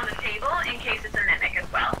fingerprints on the table in case it's a mimic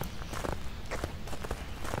as well.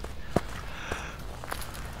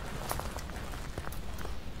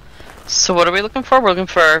 So what are we looking for? We're looking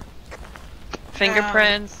for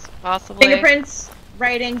fingerprints, possibly. Fingerprints,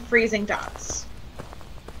 writing, freezing dots.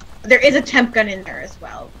 There is a temp gun in there as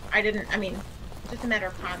well. I mean, it's just a matter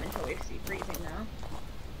of time until we see freezing though.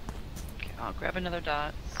 Okay, I'll grab another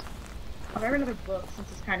dots I'll grab another book since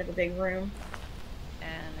it's kind of a big room.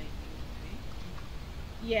 and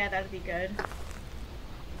Yeah, that'd be good.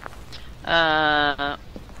 well,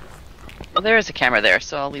 there is a camera there,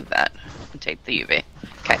 so I'll leave that and take the UV.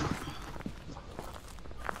 Okay.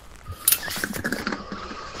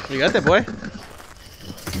 You got that, boy?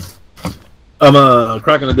 I'm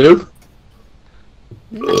cracking a dude.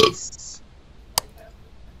 Nice.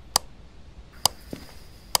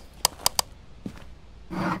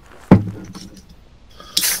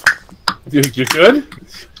 Dude, you good?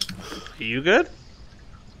 You good?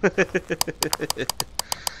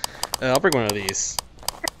 I'll bring one of these.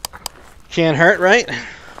 Can't hurt, right?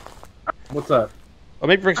 What's that? Or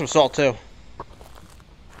maybe bring some salt too.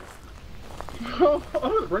 Oh, I'm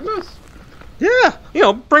gonna bring this.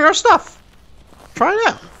 Yeah, bring our stuff. Try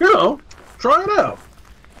it out. Try it out.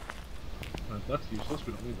 That's useless.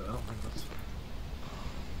 We don't need that. I don't think that's...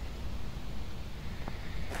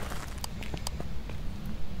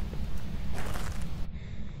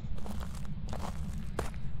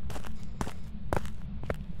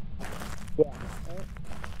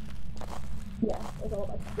 Yeah, that's all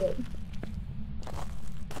that's good.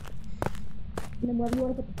 And then wherever you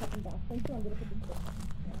want to put the fucking box. Thank you. I'm gonna put this.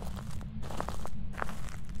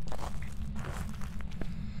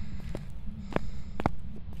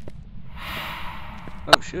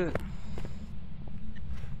 Oh shit.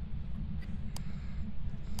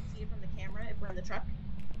 See it from the camera if we're in the truck.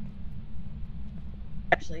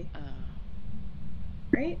 Actually.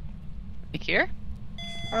 Right? Like here?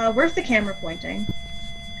 Where's the camera pointing?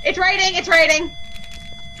 It's writing! It's writing!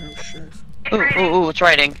 Oh shit. Oh, it's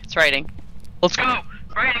writing. It's writing. Let's go.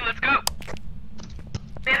 Writing, let's go.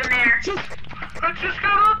 There's a mare. I just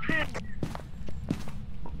got up here.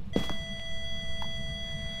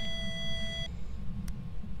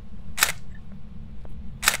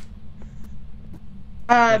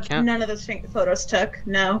 None of those photos took.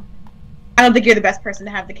 No. I don't think you're the best person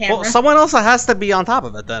to have the camera. Well, someone else has to be on top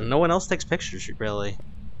of it then. No one else takes pictures, really.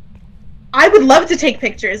 I would love to take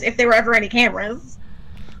pictures if there were ever any cameras.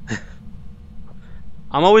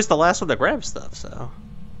 I'm always the last one to grab stuff, so.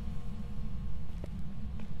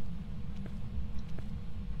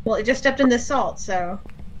 Well, it just stepped in this salt, so.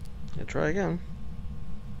 Yeah, try again.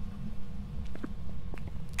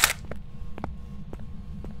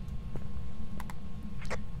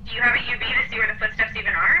 Do you have a UV to see where the footsteps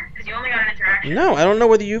even are? Because you only got an interaction. No, I don't know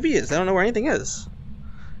where the UV is. I don't know where anything is.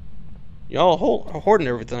 Y'all are hoarding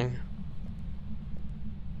everything.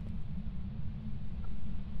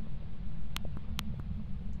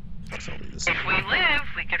 If we live,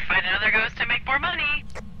 we could find another ghost to make more money.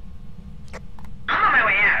 I'm on my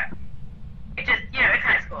way out. It just, it's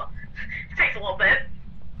high school. It takes a little bit.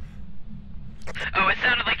 Oh, it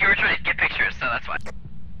sounded like you were trying to get pictures, so that's why.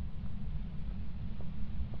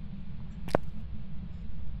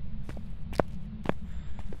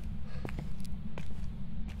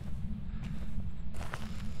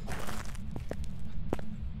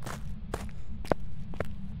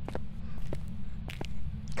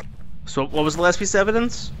 So, what was the last piece of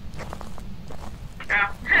evidence?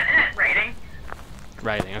 Oh, writing.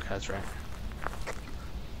 Writing, okay, that's right.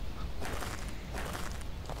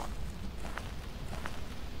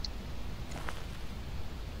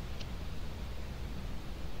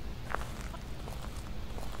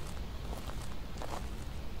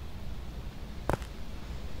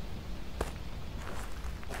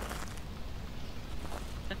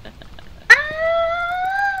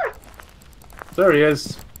 There he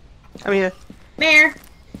is. I'm here. Mare.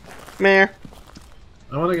 Mare.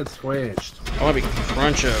 I want to get squished. I want to be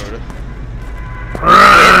crunchoed.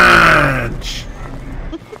 Crunch!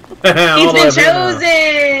 He's been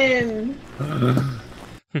chosen!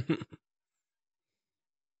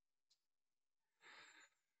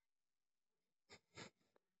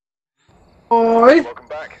 Boy! Welcome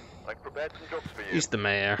back. I've prepared some jobs for you. He's the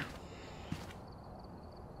mayor.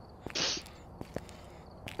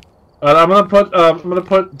 I'm gonna put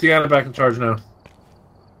Deanna back in charge now.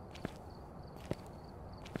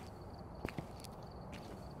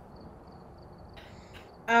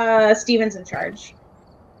 Steven's in charge.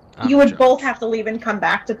 I'm You in would charge. both have to leave and come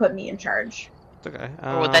back to put me in charge. It's okay.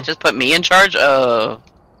 Or would that just put me in charge? Oh.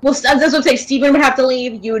 Well, that's what I'm saying. Steven would have to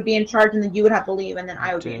leave, you would be in charge, and then you would have to leave, and then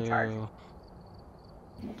I would be in charge.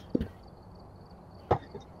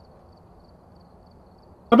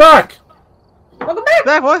 I'm back! Welcome back!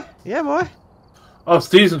 Back, boy. Yeah, boy. Oh,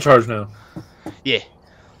 Steve's in charge now. Yeah.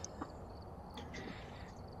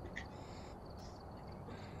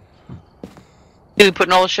 Did we put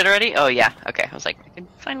in all the shit already? Oh, yeah. Okay. I was like, I can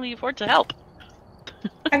finally afford to help.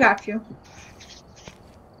 I got you.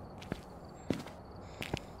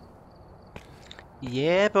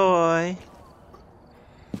 Yeah, boy.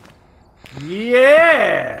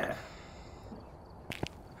 Yeah!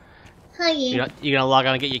 Hi. You gonna log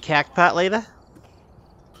on and get your cack pot later?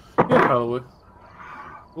 Yeah, probably.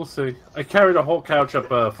 We'll see. I carried a whole couch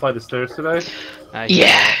up a flight of stairs today.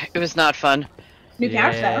 Yeah, it was not fun. New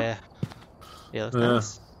couch, though. Yeah, that's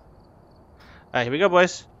nice. Alright, here we go,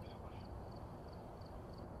 boys.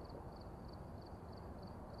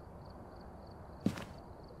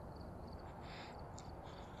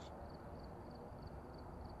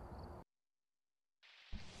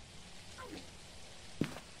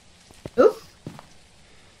 Oop.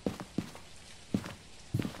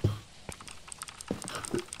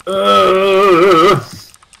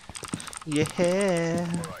 Yeah.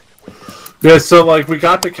 Yeah, so like we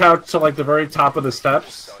got the couch to like the very top of the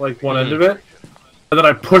steps, like one end of it, and then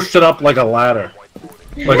I pushed it up like a ladder.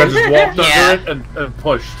 Like I just walked under it and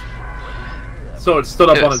pushed. So it stood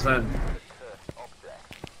up on its end.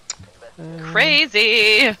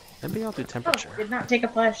 Crazy! Maybe I'll do temperature. Did not take a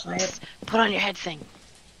flashlight. Put on your head thing.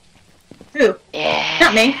 Who? Yeah.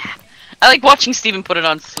 Not me. I like watching Steven put it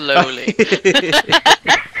on slowly.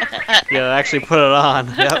 Yeah, I actually put it on.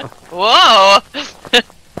 Yep. Whoa!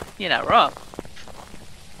 You're not wrong.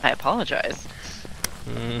 I apologize.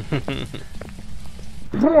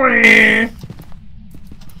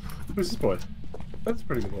 Who's this boy? That's a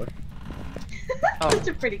pretty good boy. That's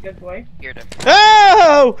a pretty good boy. You're different.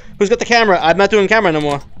 Oh! Who's got the camera? I'm not doing camera no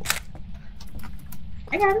more.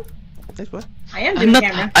 I got him. Thanks, what? I am doing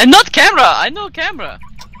camera. I'm not camera! I know camera!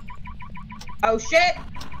 Oh shit! We got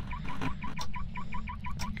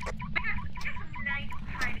some nice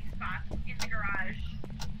hiding spots in the garage.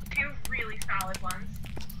 2 really solid ones.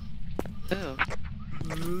 Ooh.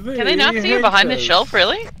 Can they not see you behind the shelf,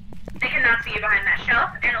 really? They cannot see you behind that shelf,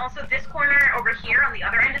 and also this corner over here on the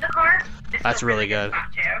other end of the car. That's really good.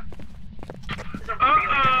 Spot too. This is a really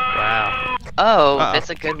good spot. Wow. Oh, Uh-oh. that's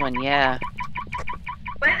a good one, yeah.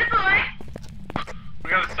 What is it, boy? We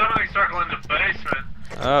got a summoning circle in the basement.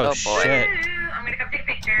 Oh, Oh, boy. shit. Ooh, I'm gonna go take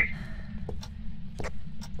pictures.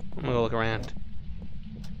 I'm gonna go look around.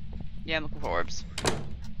 Yeah, I'm looking for orbs.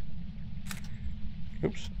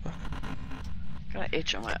 Oops. Got an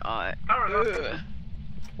itch on my eye. Power up.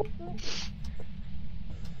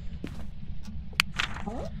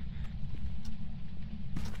 Ugh.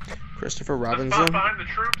 Christopher The spot Robinson. behind the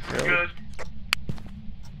troops is Really? good.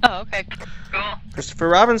 Oh, okay. Cool. Christopher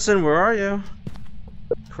Robinson, where are you?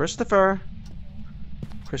 Christopher.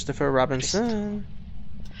 Christopher Robinson.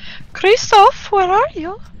 Christoph, where are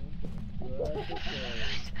you?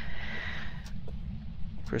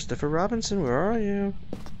 Christopher Robinson, where are you?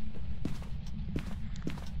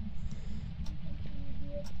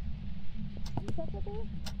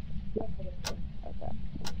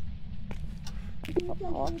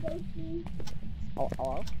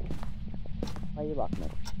 Hello? Why are you locking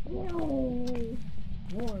it?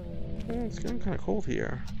 Yeah, it's getting kind of cold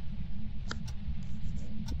here.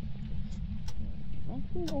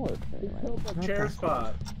 The chair that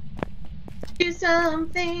spot. Do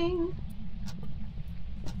something.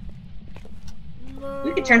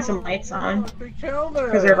 We could turn some lights on.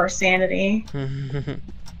 Preserve our sanity.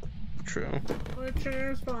 True. My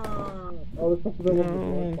chair spot. Oh, there's something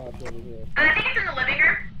No. spots over here. I think it's in the living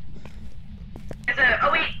room.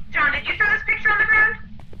 Oh wait, John, did you throw this picture on the ground?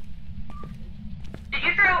 Did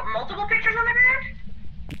you throw multiple pictures on the ground?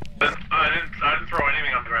 I didn't throw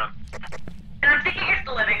anything on the ground. And I'm thinking it's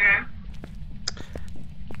the living room.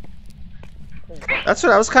 That's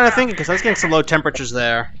what I was kind of thinking, because I was getting some low temperatures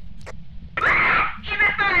there.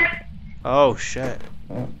 EMF 5. Oh, shit.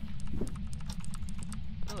 Ooh.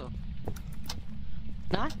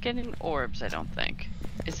 Not getting orbs, I don't think.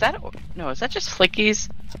 Is that no? Is that just flickies?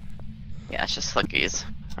 Yeah, it's just flickies.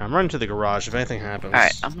 I'm running to the garage if anything happens. All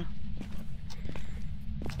right, I'm.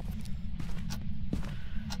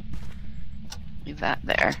 Leave that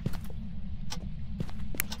there.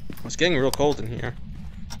 It's getting real cold in here.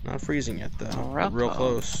 Not freezing yet, though. Oh, Real cold.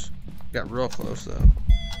 close. Got real close, though.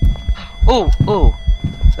 Ooh, ooh.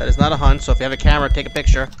 That is not a hunt, so if you have a camera, take a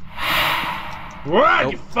picture. What?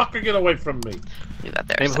 Nope. You fucker get away from me. Leave that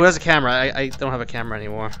there. Maybe, who has a camera? I don't have a camera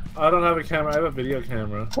anymore. I don't have a camera, I have a video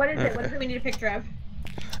camera. What is it? What is it we need a picture of?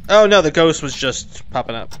 Oh, no, the ghost was just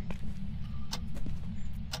popping up.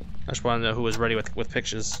 I just want to know who was ready with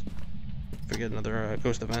pictures. Forget another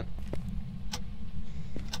ghost event.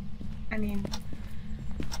 I mean,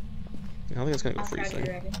 I don't think it's gonna go I'll try to be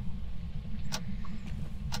freezing. ready.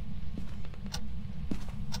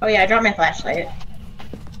 Oh yeah, I dropped my flashlight.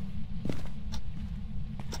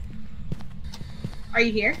 Are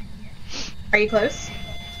you here? Are you close?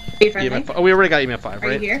 Are you friendly? EMF, oh, we already got EMF 5, Are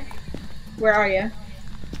you right? here? Where are you?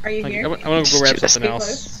 Are you here? I want to go grab Just something Are you else.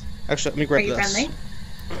 close? Actually, let me Are grab you this. friendly?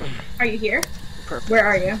 Are you here? Perfect. Where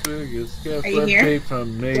are you? Biggest gift Are you here? recipe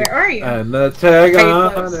from me. Where are you? And the tag Are you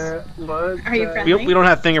on close? it. What Are you tag- friendly? We don't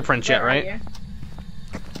have fingerprints yet, Where right? Are you?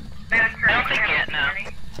 That is correct. I don't think yet, no.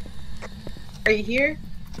 Are you here?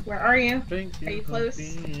 Where are you? Thank Are you for close?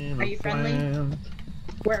 being Are a you friendly? friend.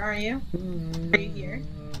 Where are you? Are you here?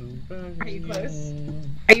 Are you close?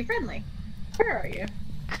 Are you friendly? Where are you?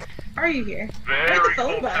 Are you here? Very Where'd the phone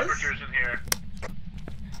cold buzz? temperatures in here.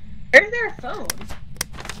 Where's their phone?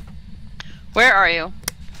 Where are you?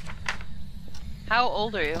 How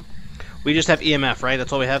old are you? We just have EMF, right?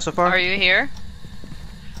 That's all we have so far? Are you here?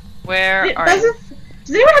 Where are Does you?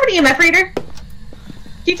 anyone have an EMF reader? Can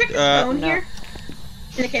you check the phone no. here?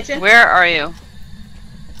 In the kitchen? Where are you?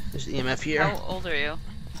 There's EMF here. How old are you?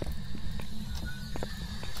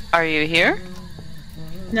 Are you here?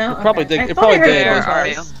 No? It probably okay. did- I it thought I probably heard did. a Where phone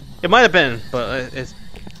are buzz. you? It might have been, but it's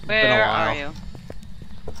Where been a are while. you?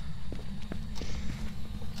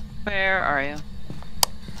 Where are you?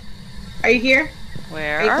 Are you here?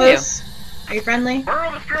 Where Are you are close? Are you friendly? Where are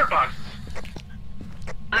all the spirit boxes?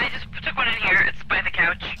 I just one in here. It's by the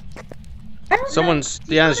couch. I don't Someone's know.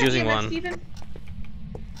 Do you Deanna's have using EMF, one. Steven?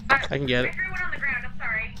 I can get I it. threw one on the ground. I'm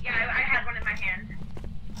sorry. Yeah, I had one in my hand.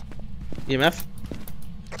 EMF?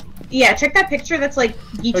 Yeah, check that picture that's like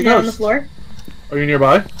Hey, geeking out on the Ghost. floor. Are you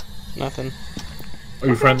nearby? Nothing. Are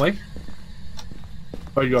you friendly?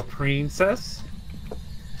 Are you a princess?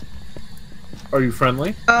 Are you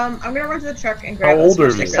friendly? I'm gonna run to the truck and grab How a old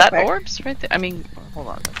are smooch you? stick Is real that quick. orbs right there? I mean, hold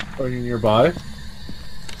on. Are you nearby? It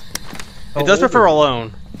How does old prefer are you?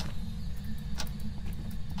 alone.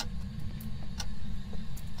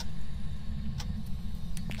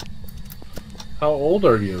 How old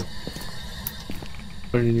are you?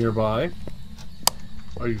 Are you nearby?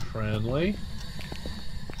 Are you friendly?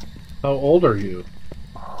 How old are you?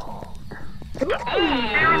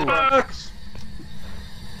 Bucks.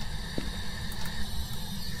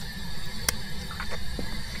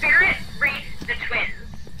 Spirit raised the twins.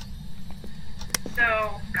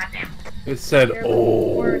 So, goddamn. It said, There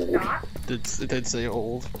were oh. dots. It did say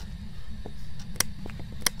old.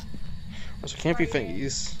 So it can't be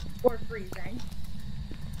thingies. Or freezing.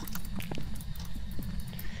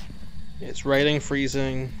 It's writing,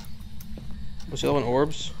 freezing. What's the other one?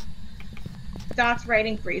 Orbs? Dots,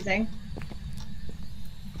 writing, freezing.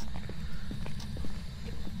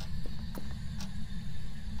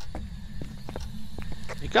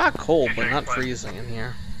 It got cold, but not freezing in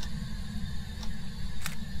here.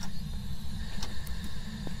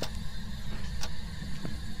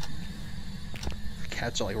 The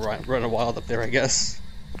cats are like running wild up there, I guess.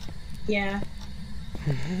 Yeah.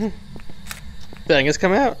 Dang, it's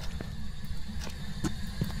come out.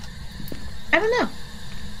 I don't know.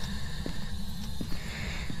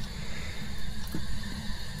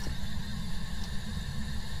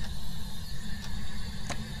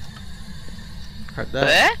 Heard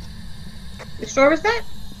that. Which door was that?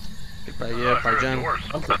 By Jen.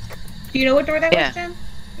 Do you know what door that Yeah. was, Jen?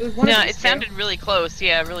 It was one No, of it these two. sounded really close.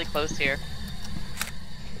 Yeah, really close here.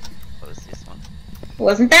 Close this one.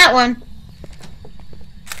 Wasn't that one.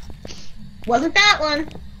 Wasn't that one.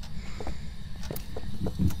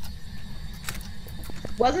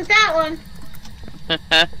 Wasn't that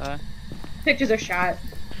one. Pictures are shot.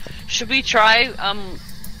 Should we try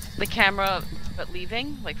the camera but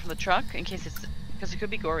leaving, like from the truck, in case it's because it could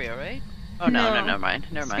be Gorio, right? Oh no, No. never mind.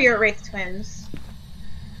 Spirit Wraith twins.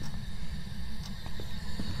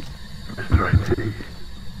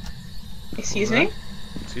 Excuse me?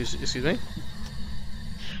 Excuse me?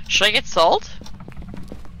 Should I get salt?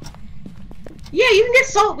 Yeah, you can get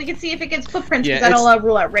salt. We can see if it gets footprints, Yeah, because that'll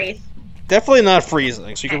rule out Wraith. Definitely not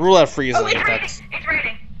freezing, so you can rule out freezing Oh, it's if writing. that's... It's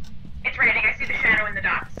writing. It's writing. I see the shadow in the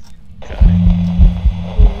dots.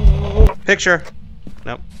 Picture.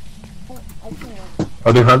 Nope.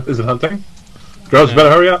 Are they is it hunting? Girls, you better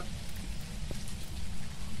hurry up.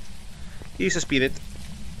 You used to speed it.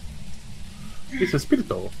 It's a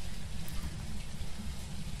spirito.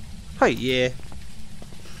 Oh, yeah.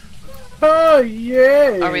 Oh,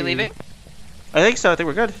 yeah. Are we leaving? I think so. I think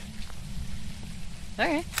we're good.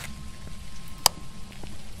 Okay.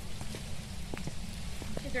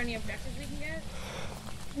 Is there any objectives we can get?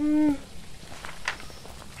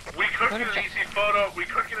 We could get an easy photo. We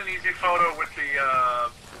could get an easy photo with the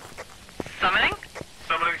Summoning?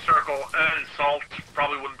 summoning circle and salt.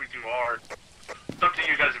 Probably wouldn't be too hard. It's up to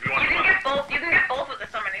you guys if you want You to. can get both. You can get both with the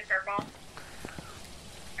summoning circle.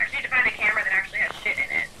 Actually, need to find a camera that actually has shit in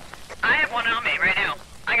it. I have one on me right now.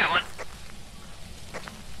 I got one.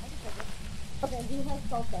 Okay, who has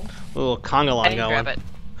salt then? A little conga I line didn't going. grab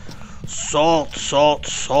it. Salt, salt,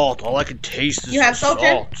 salt. All I can taste is You have salt,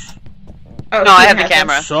 Jen? Oh, No, I Steven have the has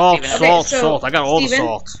camera. them. Salt, Steven. salt, Okay, so, salt. I got all Steven? the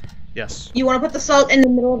salt. Yes. You want to put the salt in the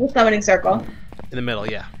middle of the summoning circle? In the middle,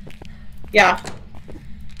 yeah. Yeah.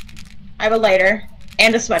 I have a lighter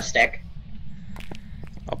and a smudge stick.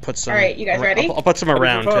 I'll put some... Alright, you guys ready? I'll put some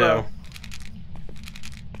around, photo. too.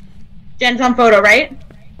 Jen's on photo, right?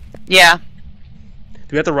 Yeah. Do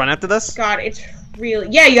we have to run after this? God, it's really...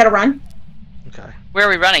 Yeah, you gotta run. Okay. Where are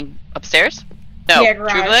we running? Upstairs? No. Yeah,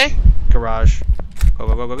 garage. True Garage. Go,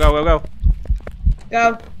 go, go, go, go, go,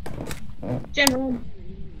 go. Go. Jen,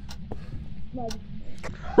 run.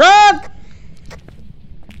 Run!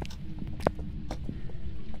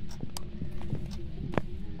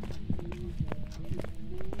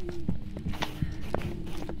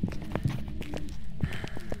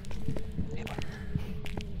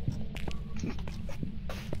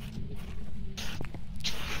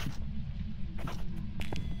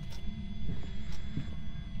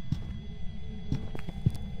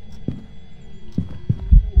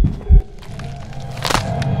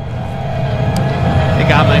 They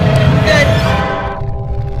got me.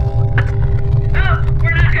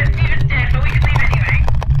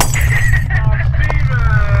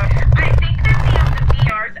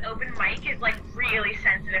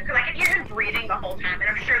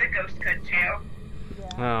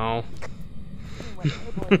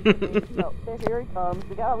 No, here he comes.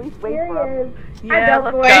 We gotta at least wait for him. Yeah,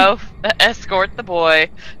 let's go. Escort the boy.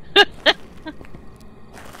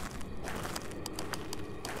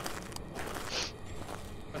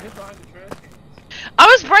 I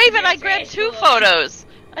was brave and I grabbed 2 photos.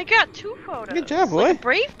 I got 2 photos. Good job, boy. Like a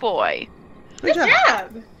brave boy. Good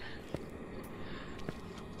job.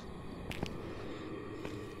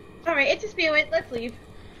 Alright, it's a spewing. Let's leave.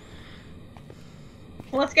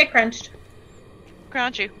 Let's get crunched.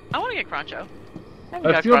 Crunchy. I want to get Cruncho. haven't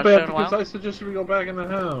I got feel Cruncho bad in a while. because I suggested we go back in the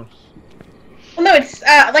house. Well, no, it's,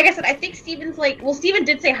 like I said, I think Steven's like, well, Steven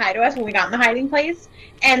did say hi to us when we got in the hiding place,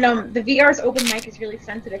 and, the VR's open mic is really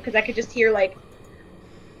sensitive, because I could just hear, like,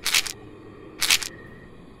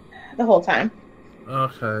 the whole time.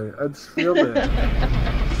 Okay, I just feel bad.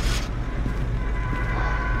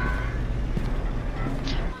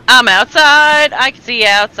 I'm outside. I can see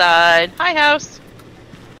outside. Hi, house.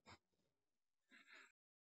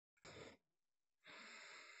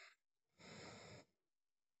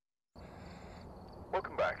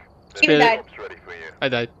 Welcome back. Steven died. Spoop's ready for you. I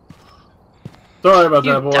died. Sorry about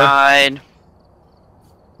You that, boy. died.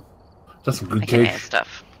 That's some good I can add cash.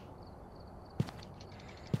 stuff.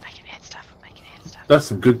 I can add stuff. I can add stuff. That's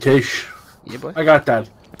some good cash. Yeah, boy. I got that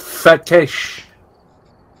fat cash.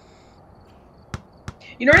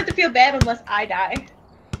 You don't have to feel bad unless I die,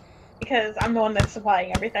 because I'm the one that's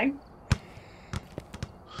supplying everything.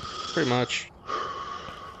 Pretty much.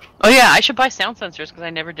 Oh yeah, I should buy sound sensors because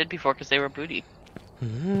I never did before because they were booty.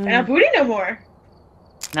 And I'm booty no more.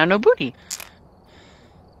 Now no booty.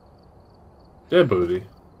 Yeah, booty.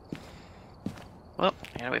 Well,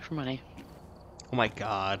 I gotta wait for money. Oh my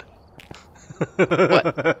god.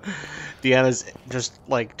 What? Deanna's just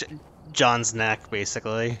like John's neck,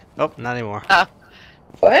 basically. Oh, not anymore.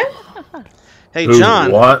 What? Hey, Who,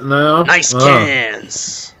 John. What now? Nice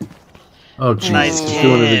cans. Oh, jeez. Nice He's cans.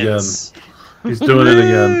 doing it again. He's doing it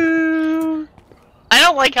again. I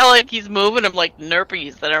don't like how like he's moving them like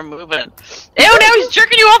nerpies that are moving. Ew, now he's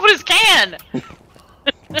jerking you off with his can!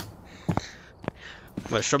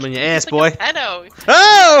 What, shove him in your ass, He's boy? like a pedo.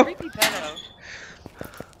 Oh! Creepy pedo.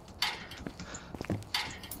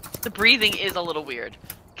 The breathing is a little weird.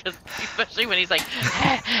 Cause especially when he's like,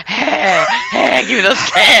 give me those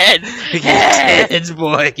kids! Give me those kids,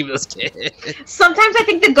 boy. Give me those kids. Sometimes I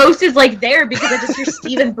think the ghost is like there because I just hear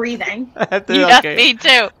Steven breathing. I have to, Yeah, okay. me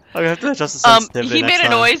too. I have to adjust the sensitivity He next made a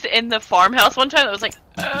time. noise in the farmhouse one time that was like,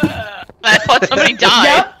 I thought somebody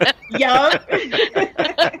died. Yup.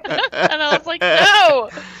 And I was like, no!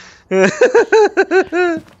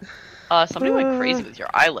 Somebody went crazy with your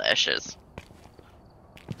eyelashes.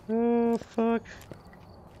 Oh, fuck.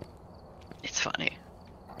 It's funny.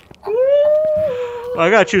 Well, I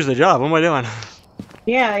gotta choose the job. What am I doing?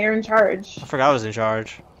 Yeah, you're in charge. I forgot I was in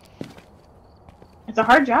charge. It's a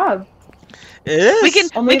hard job. It is? We can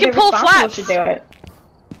Only the pull responsible flaps. should do it.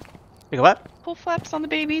 You go what? Pull flaps on the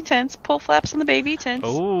baby tents. Pull flaps on the baby tents.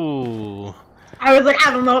 Ooh. I was like,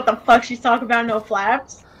 I don't know what the fuck she's talking about, no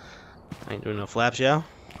flaps. I ain't doing no flaps, yeah?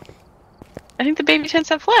 I think the baby tents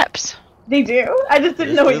have flaps. They do? I just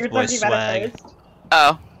didn't Yes, know what this you were boy's talking about swag. at first.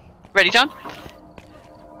 Oh. Ready, John?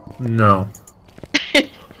 No.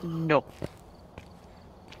 No.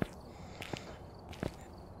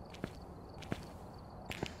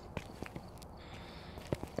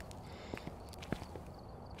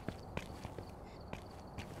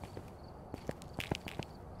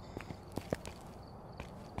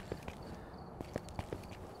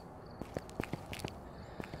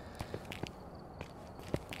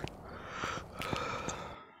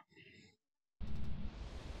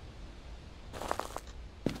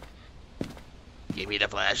 Give me the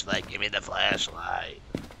flashlight. Give me the flashlight.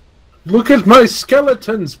 Look at my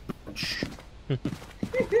skeletons.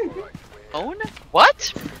 Phone?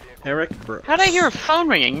 What? Eric Brooks. How'd I hear a phone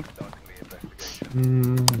ringing?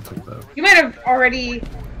 You might have already...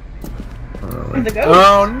 The ghost.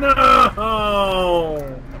 Oh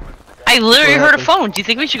no! I literally What heard a happened? phone. Do you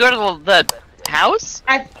think we should go to the house?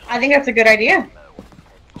 I think that's a good idea.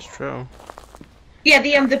 It's true. Yeah,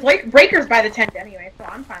 the breaker's by the tent anyway, so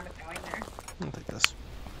I'm fine with going there. I'll take this.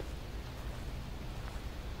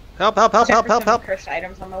 Help, help, help, Check help, for help, some help! cursed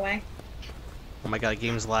items on the way. Oh my god,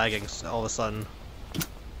 game's lagging all of a sudden.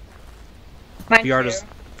 Mine VR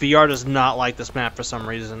too. does not like this map for some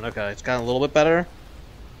reason. Okay, it's gotten a little bit better.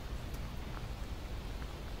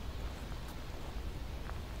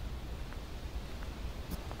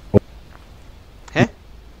 Huh?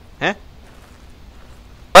 Huh?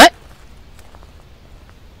 What?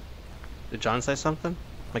 Did John say something?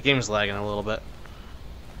 My game's lagging a little bit.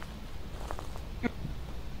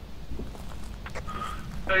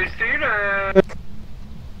 Hey, Steven!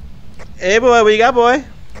 Hey, boy, what you got, boy?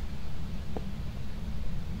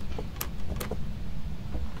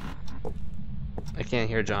 I can't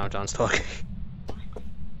hear John if John's talking.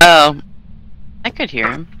 Oh. I could hear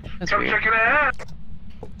him. That's Come weird. check it out.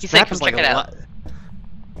 He said, come Is like check it a out.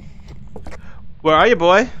 Where are you,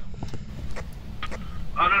 boy?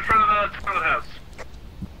 I'm in front of the toilet house.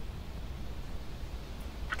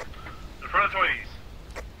 In front of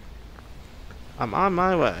Toities. I'm on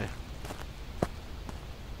my way.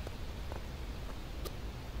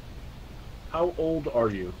 How old are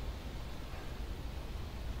you?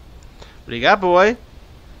 What do you got, boy?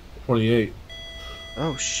 28.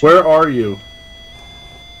 Oh, shit. Where are you?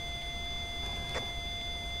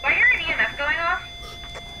 Why are an EMF going off?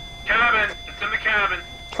 Cabin. It's in the cabin.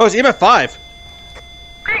 Oh, it's EMF 5.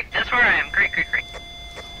 Great, that's where I am. Great, great, great.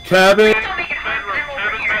 Cabin. Please don't make it hunt. Bedroom. I'm over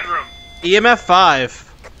Cabin here. bedroom. EMF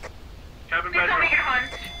 5. Cabin Please don't bedroom. make it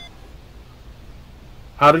hunt.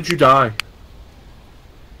 How did you die?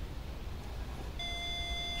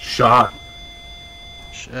 Shot.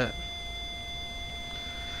 Shit.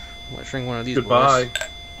 I'm gonna drink one of these. Goodbye. Boys.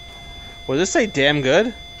 What does this say? Damn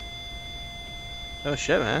good? Oh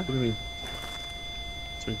shit, man. What do you mean?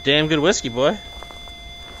 Some damn good whiskey, boy.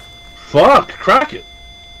 Fuck! Crack it!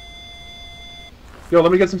 Yo,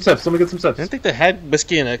 let me get some sips. Let me get some I sips. didn't think they had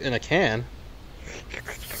whiskey in a can.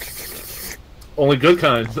 Only good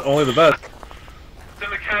kinds. Only the best. It's in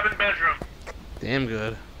the cabin bedroom. Damn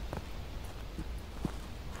good.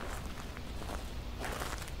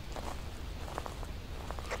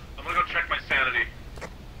 I'm gonna go check my sanity.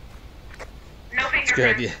 No It's a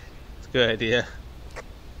good fingerprints. idea. It's a good idea.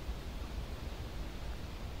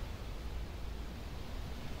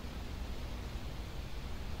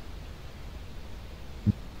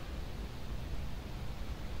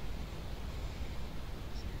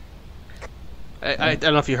 I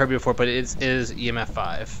don't know if you heard me before, but it is EMF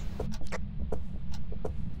 5.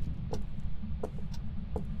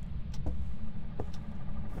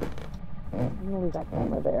 I'm gonna leave that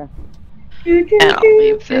camera there. And I'll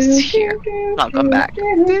leave this here. I'll come back. I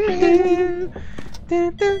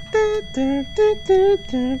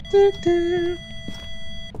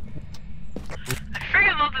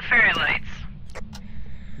freaking love the fairy lights.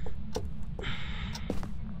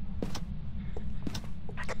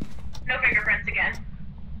 No fingerprints again.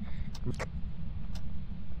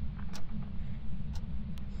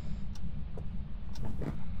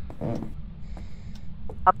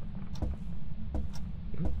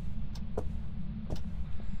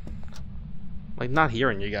 Like, not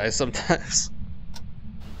hearing you guys sometimes.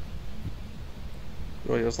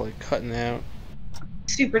 Radio's like cutting out.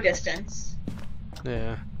 Super distance.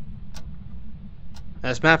 Yeah.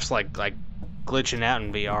 This map's like glitching out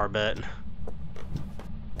in VR a bit.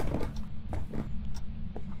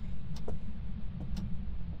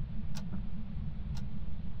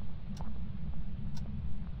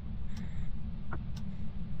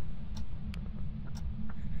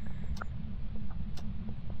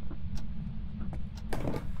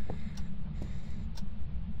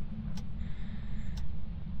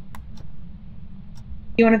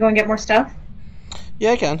 You want to go and get more stuff?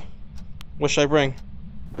 Yeah, I can. What should I bring?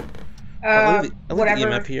 I'll leave the Whatever.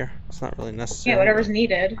 EMF here. It's not really necessary. Yeah, whatever's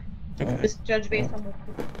needed. Okay. Just judge based on what.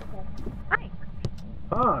 Hi.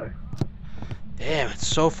 Hi. Damn, it's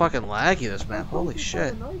so fucking laggy, this map. Holy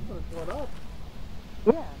shit.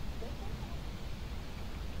 Yeah.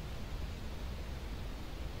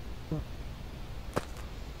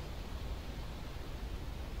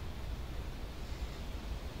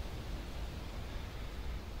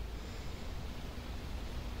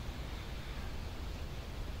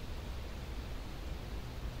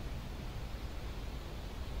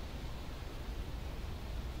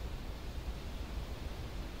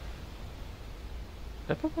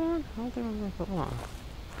 Did I put one on? I don't think I remember put one on.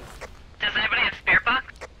 Does anybody have spare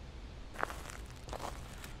box?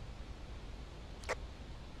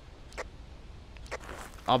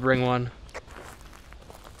 I'll bring one.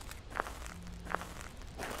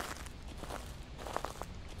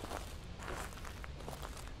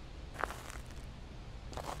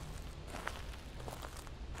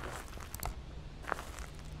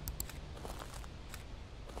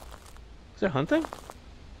 Is there hunting?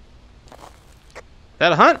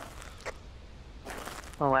 That a hunt?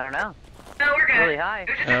 Oh, I don't know. No, we're good. Really high. It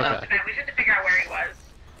was just Okay. a close event. We just had to figure out where he was.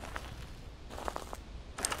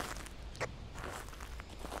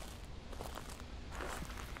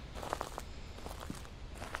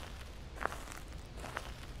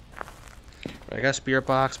 I got a spirit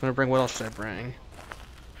box. I'm gonna bring. What else should I bring?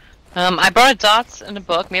 I brought a dots and a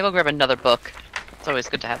book. Maybe I'll grab another book. It's always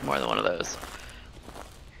good to have more than one of those.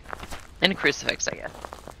 And a crucifix, I guess.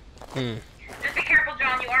 Just be careful,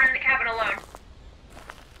 John. You are in the cabin alone.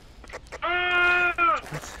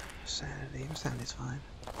 Sanity. Sanity's fine.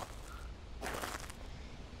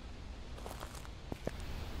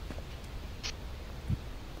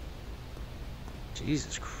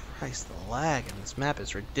 Jesus Christ, the lag in this map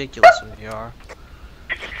is ridiculous in VR.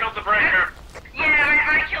 You just killed the breaker.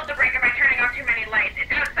 Yeah, I killed the breaker by turning off too many lights.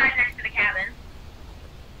 It's outside next to the cabin.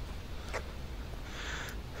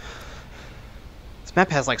 This map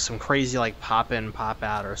has like some crazy like pop in, pop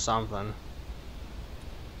out or something.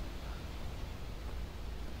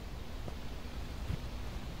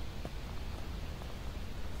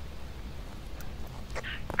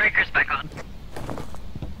 Breaker's back on.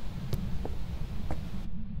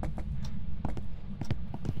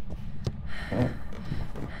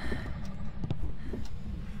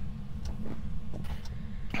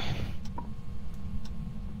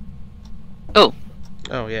 Oh.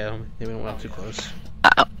 Oh yeah, maybe we went up too close.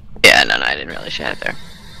 Oh. Yeah, no, I didn't really shout it there.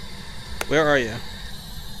 Where are you?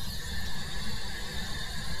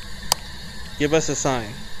 Give us a sign.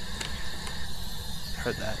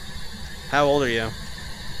 Heard that. How old are you?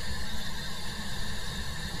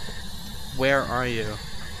 Where are you?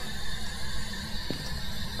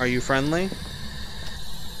 Are you friendly?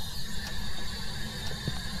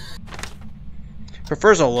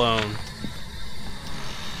 Prefers alone.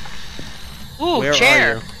 Ooh, Where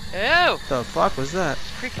chair. are you? Oh. The fuck was that?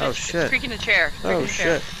 Creaking Oh it's shit. creaking the chair. Oh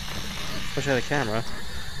shit. Wish I had a camera.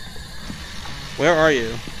 Where are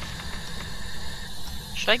you?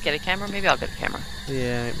 Should I get a camera? Maybe I'll get a camera.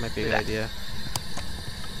 Yeah, it might be a good idea.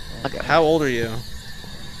 Okay. How old are you?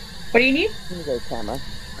 What do you need? Here you go, camera.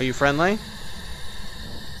 Are you friendly?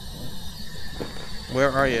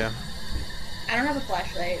 Where are you? I don't have a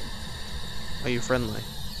flashlight. Are you friendly?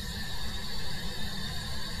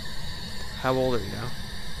 How old are you?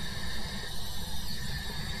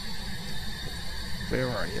 Where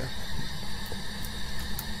are you?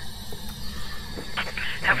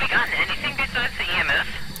 Have we gotten anything besides the EMF?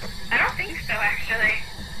 I don't think so, actually.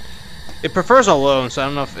 It prefers alone, so I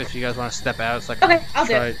don't know if you guys want to step out. It's like Okay, I'll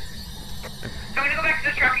do try- it. I'm gonna go back to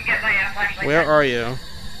the truck and get my flashlight. Where are you?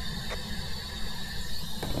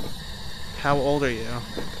 How old are you?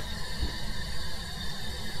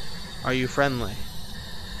 Are you friendly?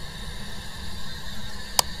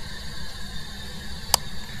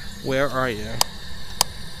 Where are you? Can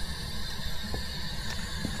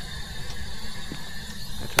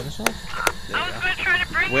I turn this off? There I you was go. gonna try to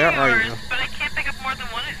bring Where you are yours, you? but I can't think of more than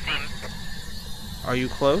one, it seems. Are you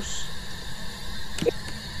close?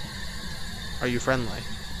 Are you friendly?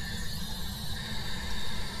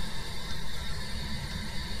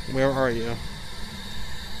 Where are you?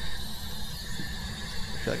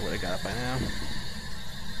 I feel like I would have got it by now.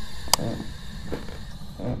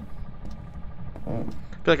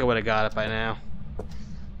 I feel like I would have got it by now.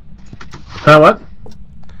 What?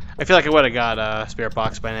 I feel like I would have got Spirit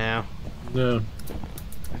Box by now. Yeah.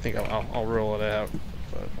 I think I'll rule it out,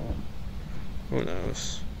 but who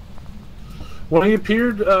knows? When he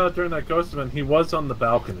appeared during that ghost event, he was on the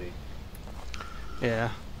balcony. Yeah.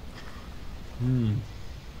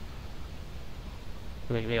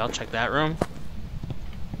 Maybe I'll check that room.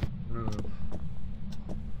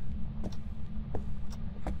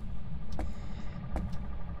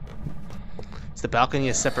 Is the balcony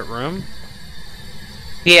a separate room?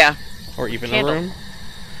 Yeah. Or even Candle. a room?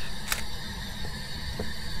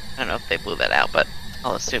 I don't know if they blew that out, but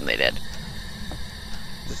I'll assume they did.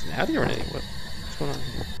 Is this Natty or anything? What's going on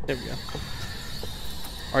here? There we go.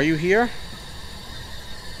 Are you here?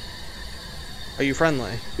 Are you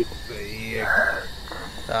friendly?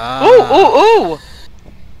 Ah. Ooh, ooh, ooh!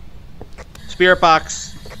 Spirit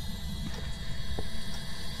box.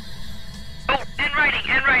 Oh, in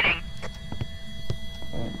writing.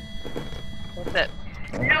 That's it.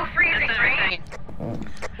 No freezing, right?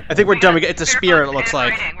 I think we're done. It's a spirit, it looks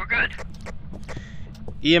like. Writing. We're good.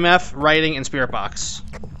 EMF, writing, and spirit box.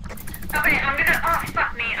 Okay, I'm gonna, oh,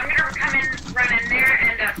 fuck me. I'm gonna run in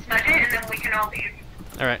there and smudge it, and then we can all leave.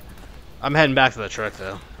 Alright. I'm heading back to the truck,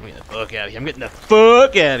 though. I'm getting the fuck out of here. I'm getting the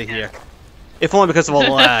fuck out of here. If only because of all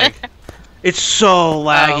the lag. It's so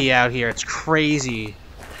laggy out here. It's crazy.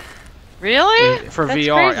 Really? For That's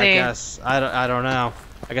VR, crazy. I guess. I don't know.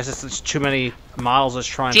 I guess it's just too many models that's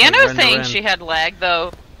trying to Deanna was render saying in. she had lag,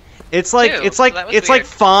 though. It's like too, it's so like that was it's like weird.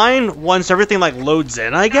 fine once everything like loads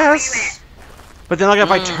in, I guess. But then like if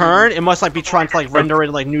I turn, it must like be trying to like render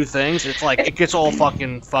in like new things. It's like it gets all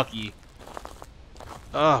fucking fucky.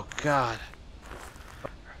 Oh god.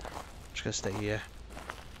 Just gonna stay here.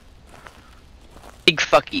 Big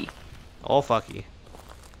fucky. All fucky.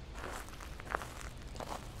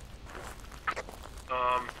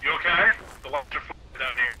 You okay?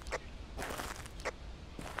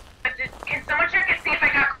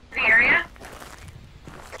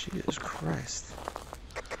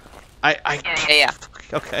 Yeah.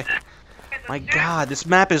 Okay. My God, this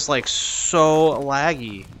map is like so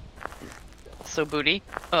laggy. So booty.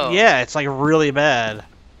 Oh. Yeah, it's like really bad.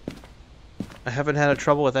 I haven't had a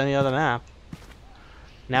trouble with any other map.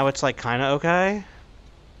 Now it's like kind of okay.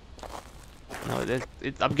 No,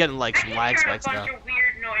 I'm getting like some lag spikes I now. heard a bunch of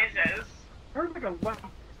weird noises. I heard like a loud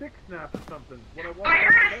stick snap or something. When I I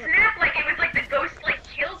heard a snap like it was like the ghost like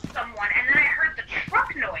killed someone, and then I heard the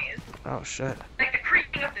truck noise, Oh shit, like the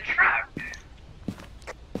creaking of the truck.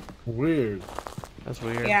 Weird. that's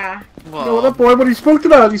weird. Yeah. Whoa. No, what up, boy? What are you spooked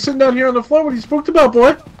about? You sitting down here on the floor? What are you spooked about,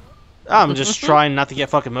 boy? I'm just trying not to get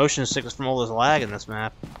fucking motion sickness from all this lag in this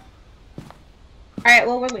map. Alright,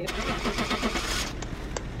 well, we're leaving.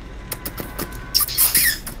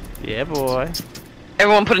 Yeah, boy.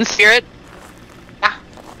 Everyone put in spirit.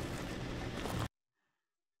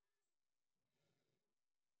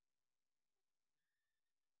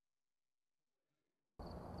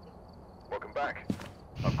 Welcome back.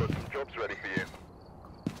 I've got some jobs ready for you.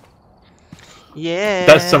 Yeah.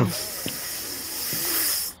 That's some.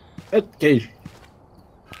 Okay.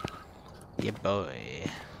 Yeah, boy.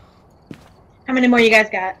 How many more you guys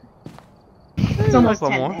got? It's almost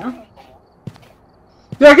one 10 more. now.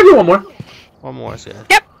 Yeah, I can do one more. One more is good.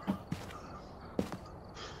 Yep.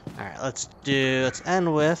 Alright, let's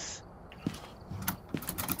end with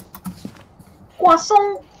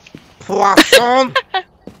Poisson! Poisson.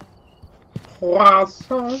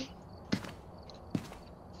 Poisson.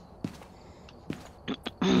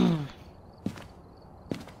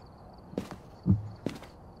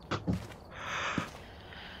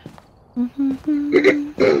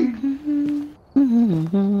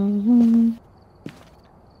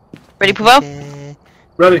 Ready, Puvo?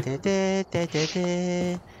 Ready.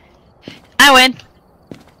 I win.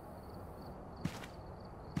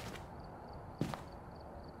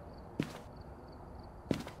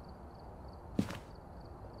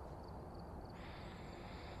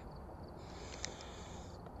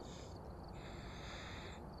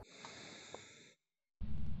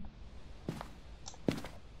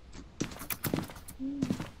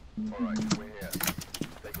 Alright, we're here.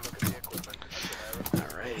 Take a look at the equipment.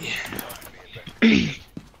 Alrighty.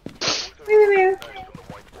 From the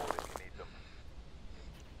whiteboard if you need them.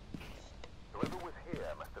 Whoever was here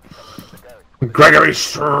must have come into the garage. Gregory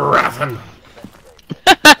Straffen.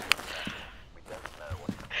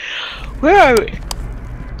 Where are we?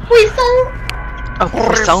 Poisson! Oh,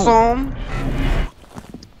 Poisson.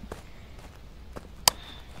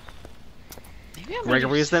 Maybe I'm gonna Gregory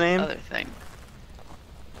do is the name? Other thing.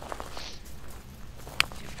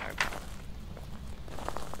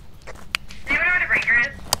 Do you know where the breaker is?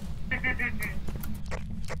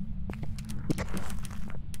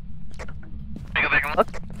 I go back and look.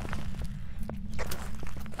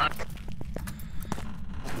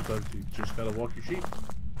 Sometimes you just gotta walk your sheep.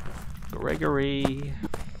 Gregory.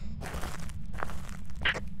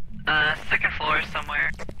 Second floor somewhere.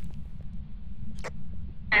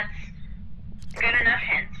 That's good enough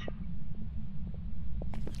hint.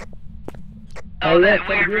 Oh, that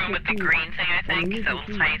weird room with the green thing, I think. That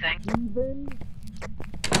little tiny thing.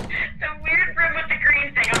 The weird room with the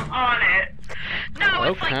green thing, I'm on it. No, Oh,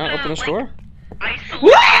 it's like can I open this door?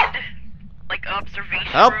 isolated, like observation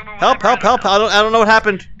Help! room or Help! whatever, Help! Help! I don't know what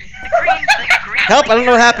happened. The green Help! I don't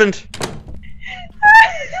know what thing. happened.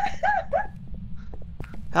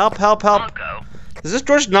 Help! Help! I'll Help! go. Does this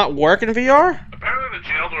door just not work in VR? Apparently the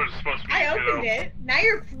jail door is supposed to be I you opened know. it. Now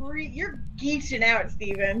you're free. You're geeking out,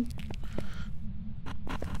 Steven.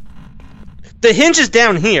 The hinge is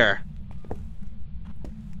down here.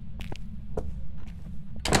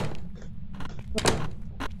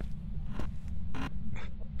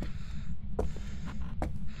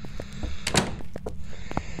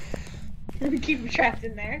 We keep him trapped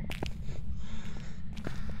in there.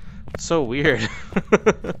 So weird.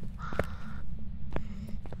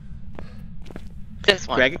 This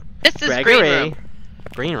one. Greg, This is Gregory. green room.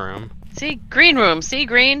 Green room. See, green room. See,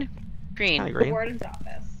 green. Green. Kinda The green. warden's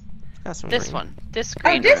office. Got some This green. one. This Oh,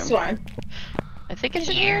 green this room. one. I think it's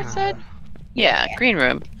in here. It said. Yeah, green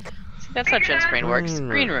room. See, that's how Jen's brain works. Green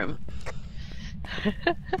Green room. room.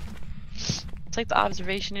 It's like the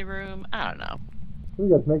observation room. I don't know. What are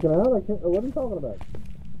you guys making out? I can't. What are you talking about?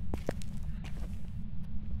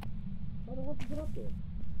 How the hell did you get up there?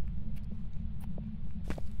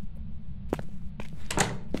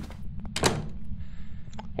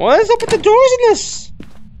 What is up with the doors in this?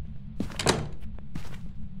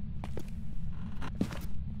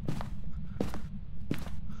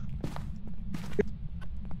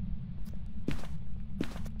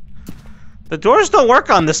 The doors don't work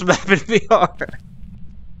on this map in VR.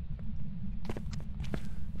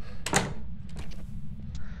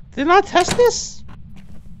 Did not test this?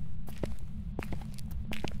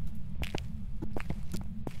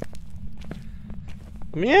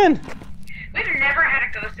 Man. We've never had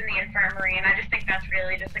a ghost in the infirmary, and I just think that's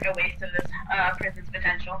really just like a waste of this prison's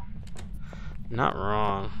potential. Not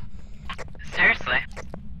wrong. Seriously.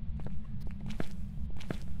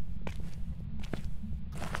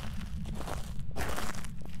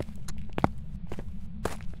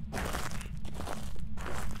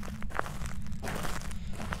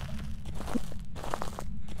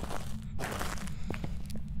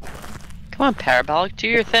 Come on, Parabolic, do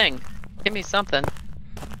your thing. Give me something.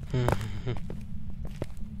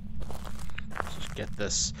 Let's just get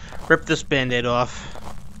this. Rip this band-aid off.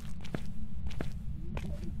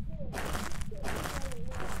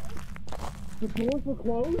 The doors were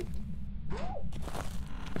closed?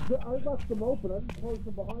 I left them open. I didn't close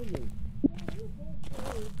them behind me.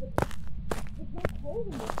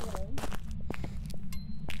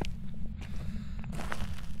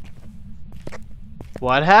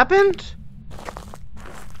 What happened?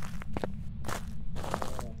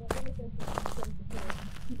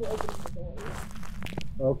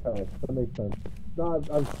 Okay, that makes sense. No,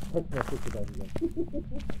 I'm touching my sister back again.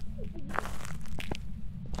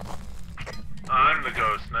 I'm the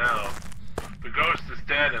ghost now. The ghost is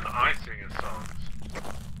dead and I sing his songs.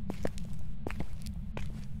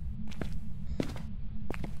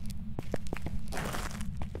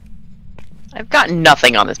 I've got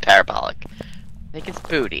nothing on this Parabolic. I think it's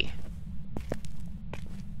booty.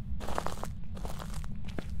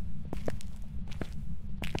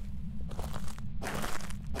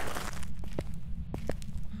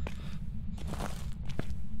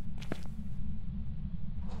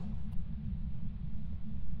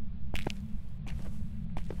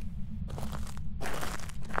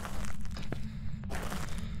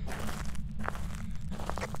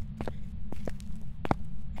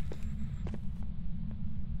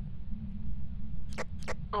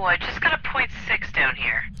 Oh, I just got a .6 down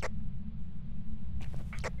here.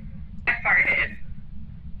 I farted.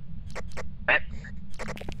 What?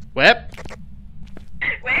 Whip.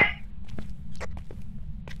 Whip?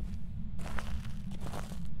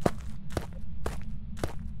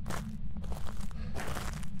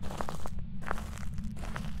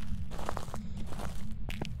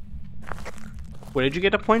 Where did you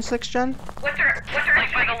get a .6, Jen? What's our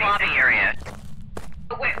Like by the lobby area.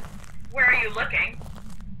 Oh, wait, where are you looking?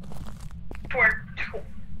 Toward.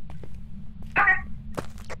 Okay.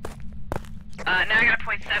 Now I got a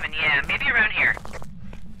 .7, yeah, maybe around here.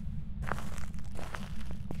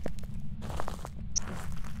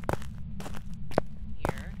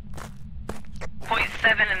 Here.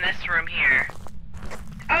 .7 in this room here.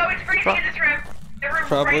 Oh, it's freezing in this room. The room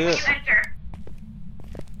Probably right when is. you enter.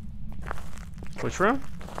 Which room?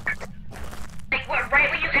 Like, what, right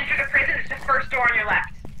when you enter the prison, it's the first door on your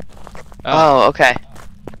left. Oh, okay.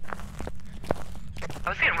 I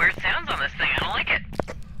was getting weird sounds on this thing, I don't like it.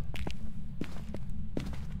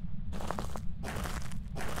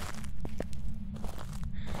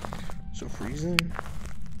 So freezing.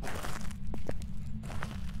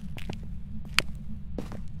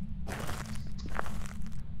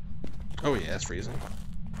 Oh yeah, it's freezing.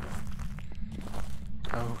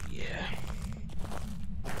 Oh yeah.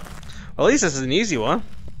 Well, at least this is an easy one.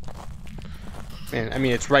 Man, I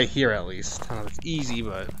mean, it's right here at least. I don't know if it's easy,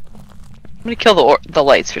 but... I'm gonna kill the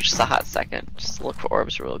lights for just a hot second. Just to look for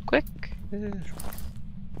orbs real quick.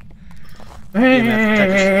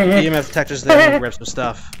 EMF detectors there, grab some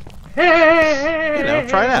stuff. You know,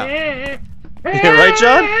 try it out. You right,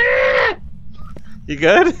 John? You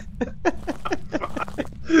good?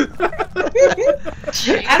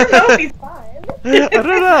 I don't know if he's fine. I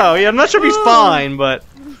don't know. Yeah, I'm not sure if he's fine, but...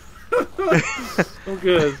 I'm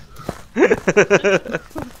good.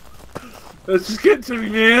 Let's just get to me,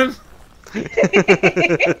 man.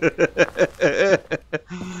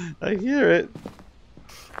 I hear it.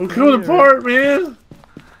 I'm coming apart, man.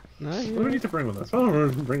 I What do hear we it. need to bring with us? Oh,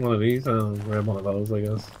 bring one of these. I'll grab one of those, I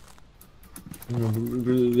guess.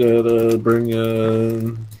 Gotta bring I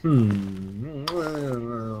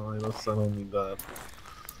guess I don't need that.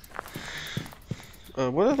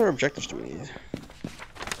 What other objectives do we need?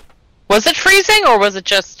 Was it freezing or was it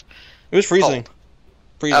just... It was freezing.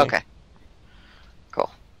 Freezing. Okay.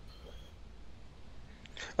 Cool.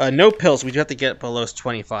 No pills. We do have to get below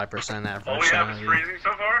 25% average. All we have is freezing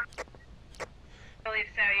so far? I believe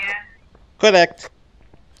so, yeah. Correct.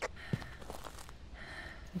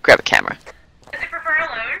 Grab a camera. Does it prefer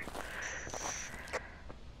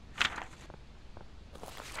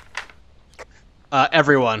alone?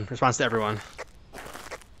 Everyone. Response to everyone.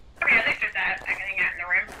 Okay, at least there's that. I can hang out in the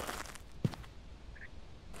room.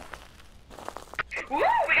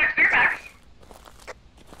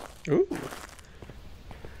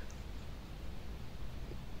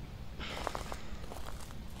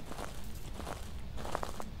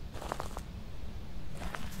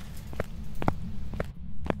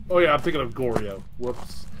 Oh yeah, I'm thinking of Goryo.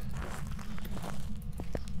 Whoops.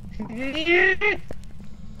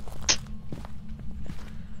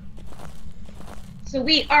 So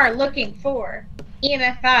we are looking for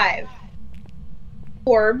EMF 5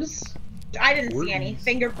 orbs. I didn't see any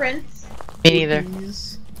fingerprints. Me neither.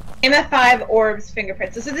 EMF 5 orbs,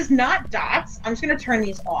 fingerprints. So this is not dots. I'm just gonna turn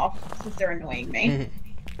these off since they're annoying me.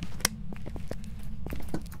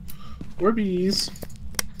 Orbeez.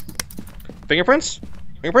 Fingerprints?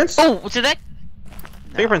 Fingerprints? Oh, what's that?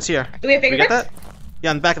 Fingerprints here. Do we have You get fingerprints? that?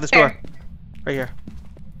 Yeah, on the back of this Where? door. Right here.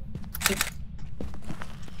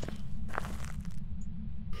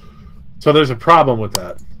 So there's a problem with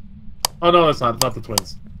that. Oh no, it's not. It's not the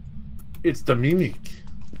twins. It's the Mimic.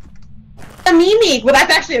 A mimic. Well,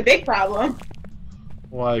 that's actually a big problem.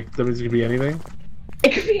 Like, that means it could be anything?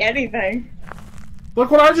 It could be anything. Look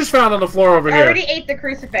what I just found on the floor over I here. already ate the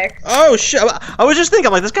crucifix. Oh shit! I was just thinking,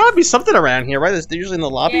 I'm like, there's gotta be something around here, right? It's usually in the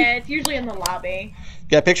lobby. Yeah, it's usually in the lobby.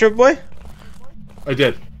 Got a picture of boy? I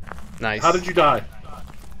did. Nice. How did you die?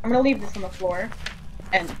 I'm gonna leave this on the floor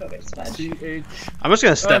and put it smudge. CH. I'm just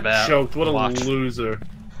gonna step out. Choked. What a Watch. loser.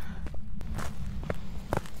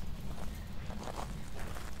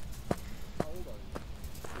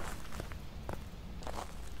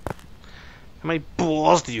 How many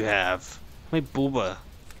balls do you have? How many booba?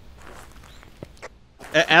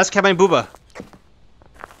 Ask how many booba.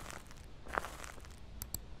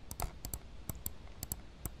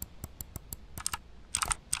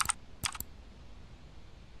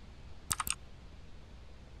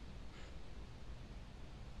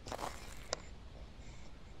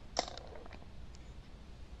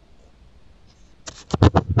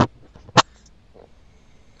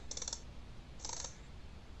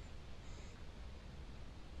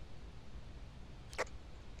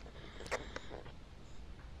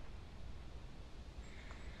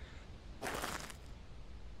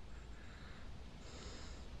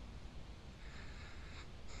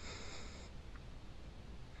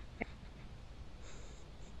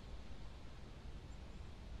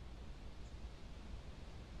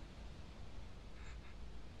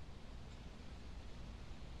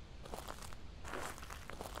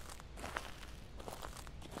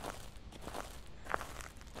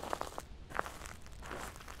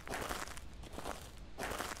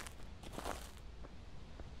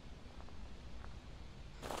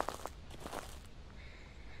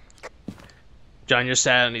 John, your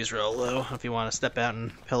sanity's real low. If you want to step out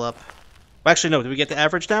and pill up. Well, actually, no. Did we get the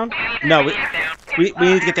average down? No, we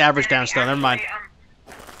need to get the average down still. Never mind.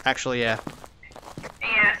 Actually, yeah.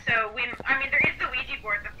 Yeah, so I mean, there is the Ouija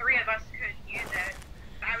board. The three of us could use it.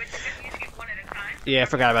 I would suggest using it one at a time. Yeah, I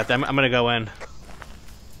forgot about that. I'm gonna go in.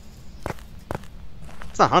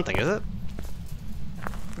 It's not hunting, is it?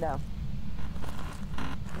 No.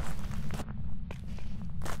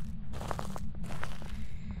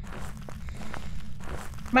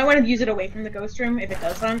 Might want to use it away from the ghost room if it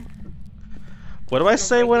does hunt. What do I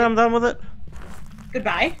say when I'm done with it?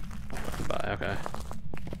 Goodbye. Goodbye, okay.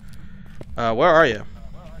 Where are you?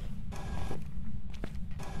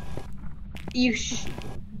 You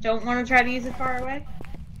don't want to try to use it far away?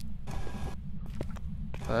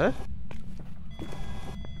 What?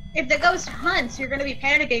 If the ghost hunts, you're going to be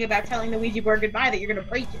panicking about telling the Ouija board goodbye that you're going to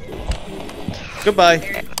break it.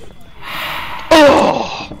 Goodbye.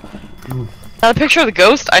 Oh! Not a picture of the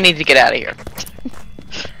ghost? I need to get out of here.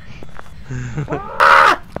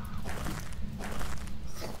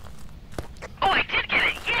 Oh, I did get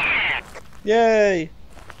it! Yeah! Yay!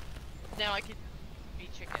 Now I can be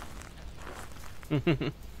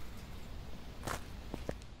chicken.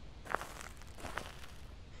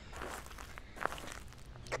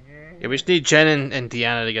 Yeah, we just need Jen and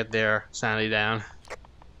Deanna to get their sanity down.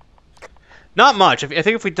 Not much. I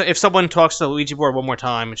think if someone talks to the Ouija board one more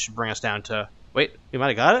time, it should bring us down to. Wait, we might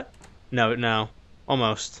have got it. No,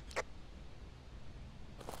 almost.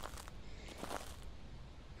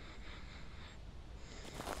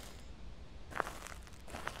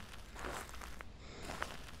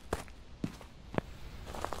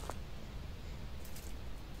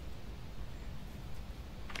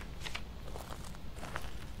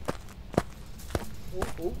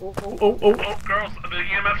 Oh, girls, the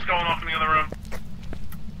EMF's going off in the other room.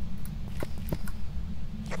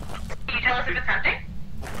 Can you tell us if it's hunting?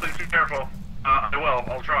 Please be careful. I will.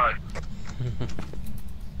 I'll try.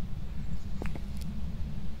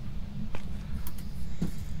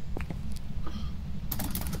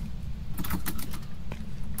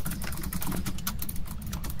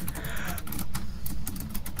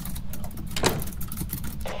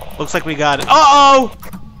 Looks like we got it. Uh-oh!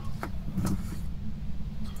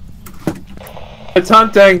 It's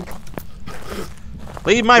hunting.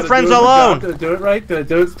 Leave my Did I friends do a good alone. job? Did I do it right? Did I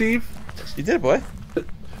do it, Steve? You did, boy. Did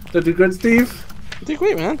I do good, Steve? You did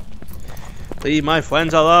great, man. Leave my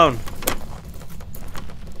friends alone.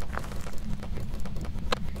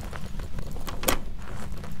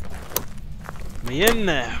 Let me in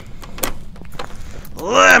there.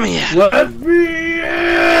 Let me in. Let me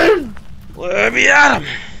in! Let me at him.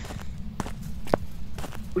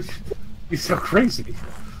 You sound crazy.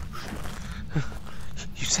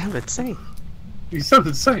 You sound insane. You sound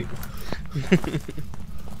insane.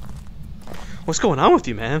 What's going on with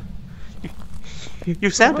you, man? You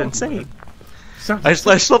sound insane. Sounds I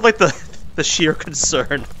just love like the sheer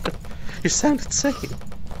concern. You sound insane.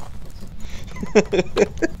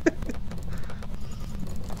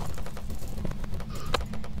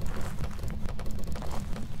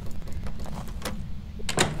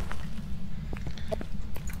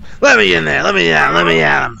 Let me in there. Let me at him. Let me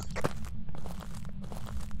at him.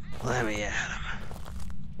 Let me at him.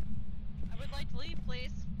 I would like to leave,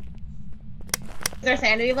 please. Is our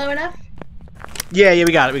sanity low enough? Yeah,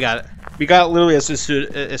 we got it. We got it. We got it literally as soon as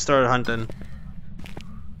it started hunting.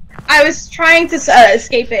 I was trying to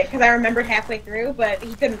escape it because I remembered halfway through, but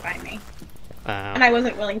he couldn't find me, and I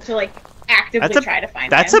wasn't willing to like actively try to find him.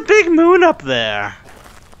 That's a big moon up there.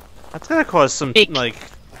 That's gonna cause some Big. like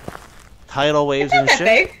tidal waves It's not and that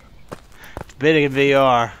shit. big. It's big in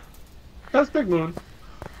VR. That's Big Moon.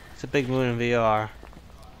 It's a big moon in VR.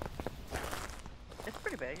 It's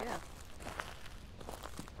pretty big, yeah.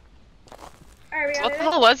 Alright, we What got the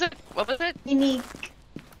hell was it? What was it? Mimi.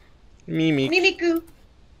 Mimi. Mimiku.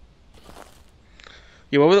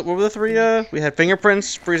 Yeah, what were the three? We had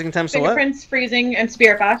fingerprints, freezing temps, and what? Fingerprints, freezing, and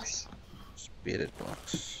spirit box. Spirit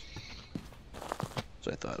box.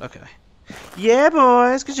 So I thought, okay. Yeah,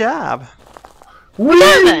 boys, good job. Whee!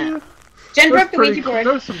 Jen That's broke the Ouija pretty board.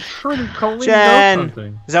 There's some pretty cool Jen,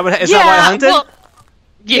 hunting. is that what I hunted? Well,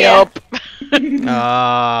 yep.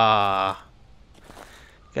 Ah.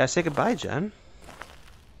 Gotta say goodbye, Jen.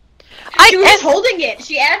 She was holding it.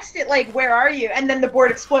 She asked it like, "Where are you?" And then the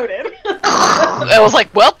board exploded. I was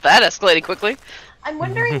like, well, that escalated quickly. I'm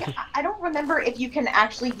wondering. I don't remember if you can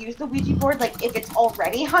actually use the Ouija board, like if it's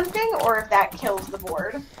already hunting, or if that kills the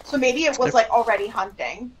board. So maybe it was like already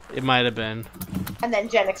hunting, It might have been. and then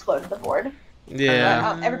Jen exploded the board.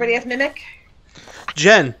 Yeah. Everybody has mimic.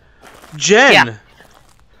 Jen. Yeah.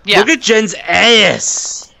 Look at Jen's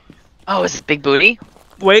ass. Oh, is it big booty?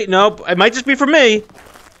 Wait, no, it might just be for me.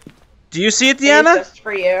 Do you see it, It is Deanna? just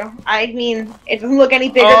for you. I mean, it doesn't look any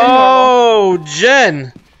bigger than normal. Oh,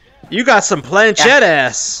 Jen. You got some planchette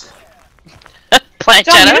ass. John, you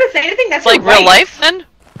Planchetta? gonna say anything? That's Like your wife. real life, then?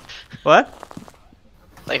 What?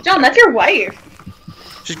 Like, John, that's your wife.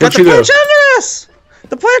 She's got What'd the she do? planchette ass.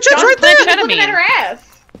 The planchette's John, right there. John's Planchetta looking at mean? her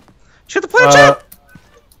ass. She got the planchette.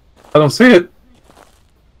 I don't see it.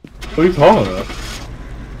 What are you talking about?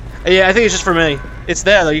 Yeah, I think it's just for me. It's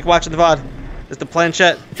there, though. You can watch it in the VOD. It's the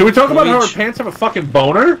planchette. Can we talk about how her Reach. pants have a fucking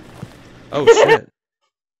boner? Oh, shit.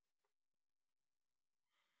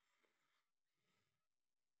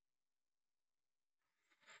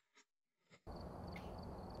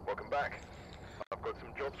 Welcome back. I've got some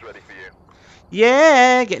jobs ready for you.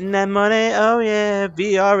 Yeah, getting that money. Oh, yeah.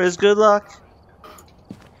 VR is good luck.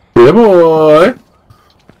 Yeah, boy.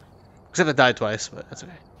 Except I died twice, but that's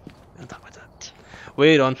okay. Don't talk about that.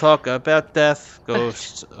 We don't talk about death,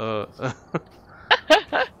 ghosts.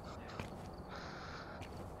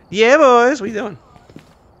 Yeah, boys. What you doing?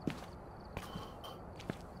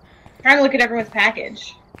 Trying to look at everyone's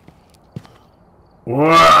package.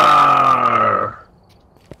 Rawr.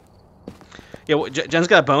 Yeah, Jen's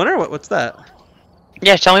got a boner? What's that?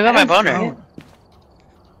 yeah, tell me about my I don't see boner. it.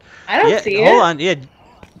 I don't Yeah, see it. hold on. Yeah,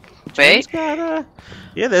 Wait, Jen's got a...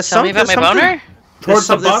 Yeah, there's tell me something. about my boner? Towards the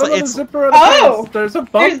something- bottom of the it's- zipper of the Oh! pants, there's a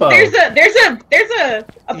There's bump. a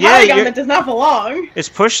Yeah, polygon you're- that does not belong. It's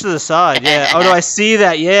pushed to the side. Yeah. Oh, do I see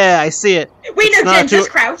that? Yeah, I see it. Wait, It's no, not Jen, a just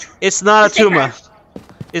tu- crouch. It's not Just a stay tumor. crouched.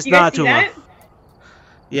 It's You not a guys see tumor. that?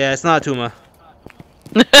 Yeah, it's not a tumor.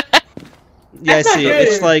 Yeah, I That's not see it.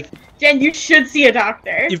 It's good. like Jen, you should see a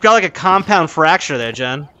doctor. you've got like a compound fracture there,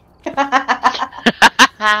 Jen.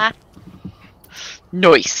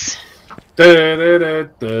 Nice. Da, da, da,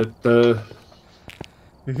 da, da.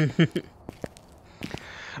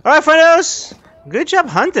 All right, friendos. Good job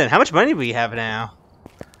hunting. How much money do we have now?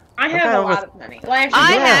 I have Okay, a well, lot of money. Well, actually, I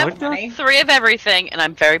I Yeah, have we're money. 3 of everything, and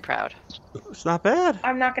I'm very proud. It's not bad.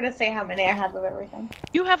 I'm not gonna say how many I have of everything.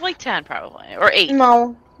 You have like 10 probably, or 8.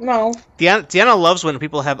 No. Deanna loves when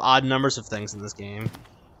people have odd numbers of things in this game.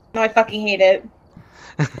 No, I fucking hate it.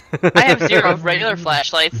 I have 0 regular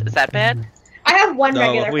flashlights. Is that bad? I have one No,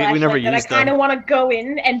 regular we flashlight never that I used kind them. of want to go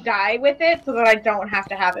in and die with it so that I don't have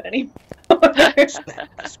to have it anymore.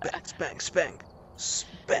 Spank, spank, spank.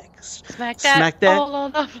 Spank. Smack that Smack that. all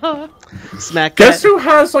on the floor. Smack Guess that. who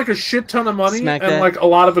has like a shit ton of money Smack and that. like a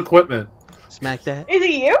lot of equipment? Smack that. Is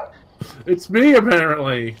it you? It's me,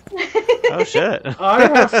 apparently. Oh shit. I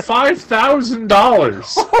have $5,000.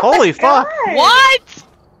 Holy fuck. God. What?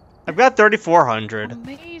 I've got 3,400.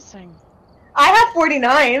 Amazing. I have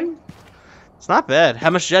 49. It's not bad.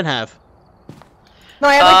 How much Jen have? No,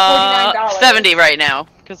 I have like $49. 70 right now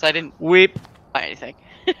because I didn't Weep. buy anything.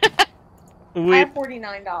 I Weep. have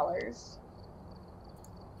 $49.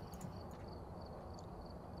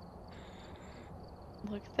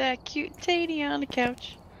 Look at that cute Teddy on the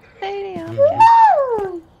couch. Teddy on the couch.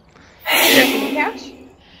 Woo! Is she on the couch?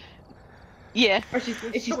 Yeah, Or is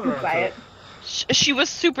she spooked by it? she was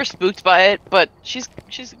super spooked by it, but she's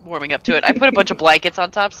warming up to it. I put a bunch of blankets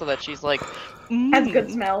on top so that she's like, Has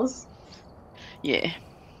good smells. Yeah.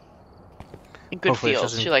 And good Hopefully it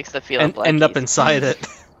feels. doesn't She likes the feel of And blankies. end up inside it.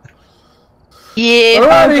 Yeah. Oh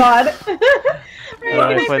Alrighty. god.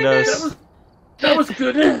 Alright, Windows. That was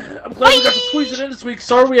good. I'm glad we got to squeeze it in this week.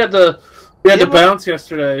 Sorry we had to bounce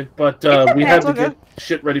yesterday, but we had to okay. get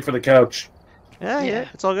shit ready for the couch. Yeah,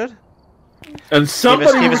 it's all good. And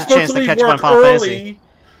somebody give was us a chance supposed to to leave catch up on work Final early. Fantasy.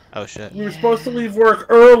 Oh shit. We were supposed to leave work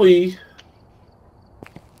early,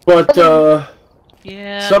 but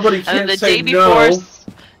Yeah. somebody And then can't the say day before. no.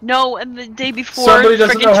 No, and the day before, Somebody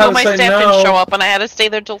doesn't friggin' know two how of to my say staff no. didn't show up, and I had to stay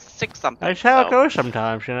there till 6 something. That's how it so. goes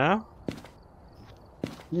sometimes, you know?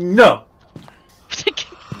 No.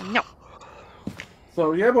 No.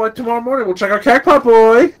 So yeah, boy. Tomorrow morning we'll check out Cacpot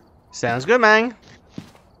Boy. Sounds good, man.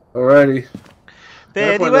 Alrighty.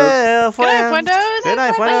 Very Windows. well, Good night, friends. Windows. Good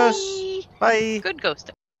night, Bye. Windows. Bye. Good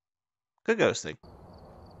ghosting. Good ghosting.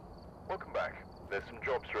 Welcome back. There's some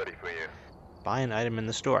jobs ready for you. Buy an item in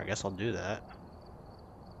the store. I guess I'll do that.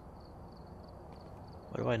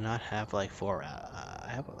 What do I not have like for?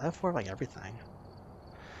 I have for like everything.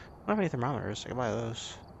 I don't have any thermometers. I can buy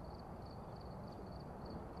those.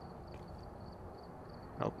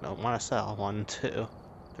 Nope, don't want to sell. 1, 2,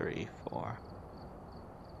 3, 4.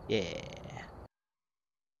 Yeah.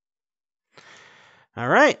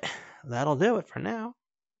 Alright. That'll do it for now.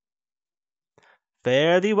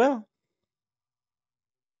 Fare thee well.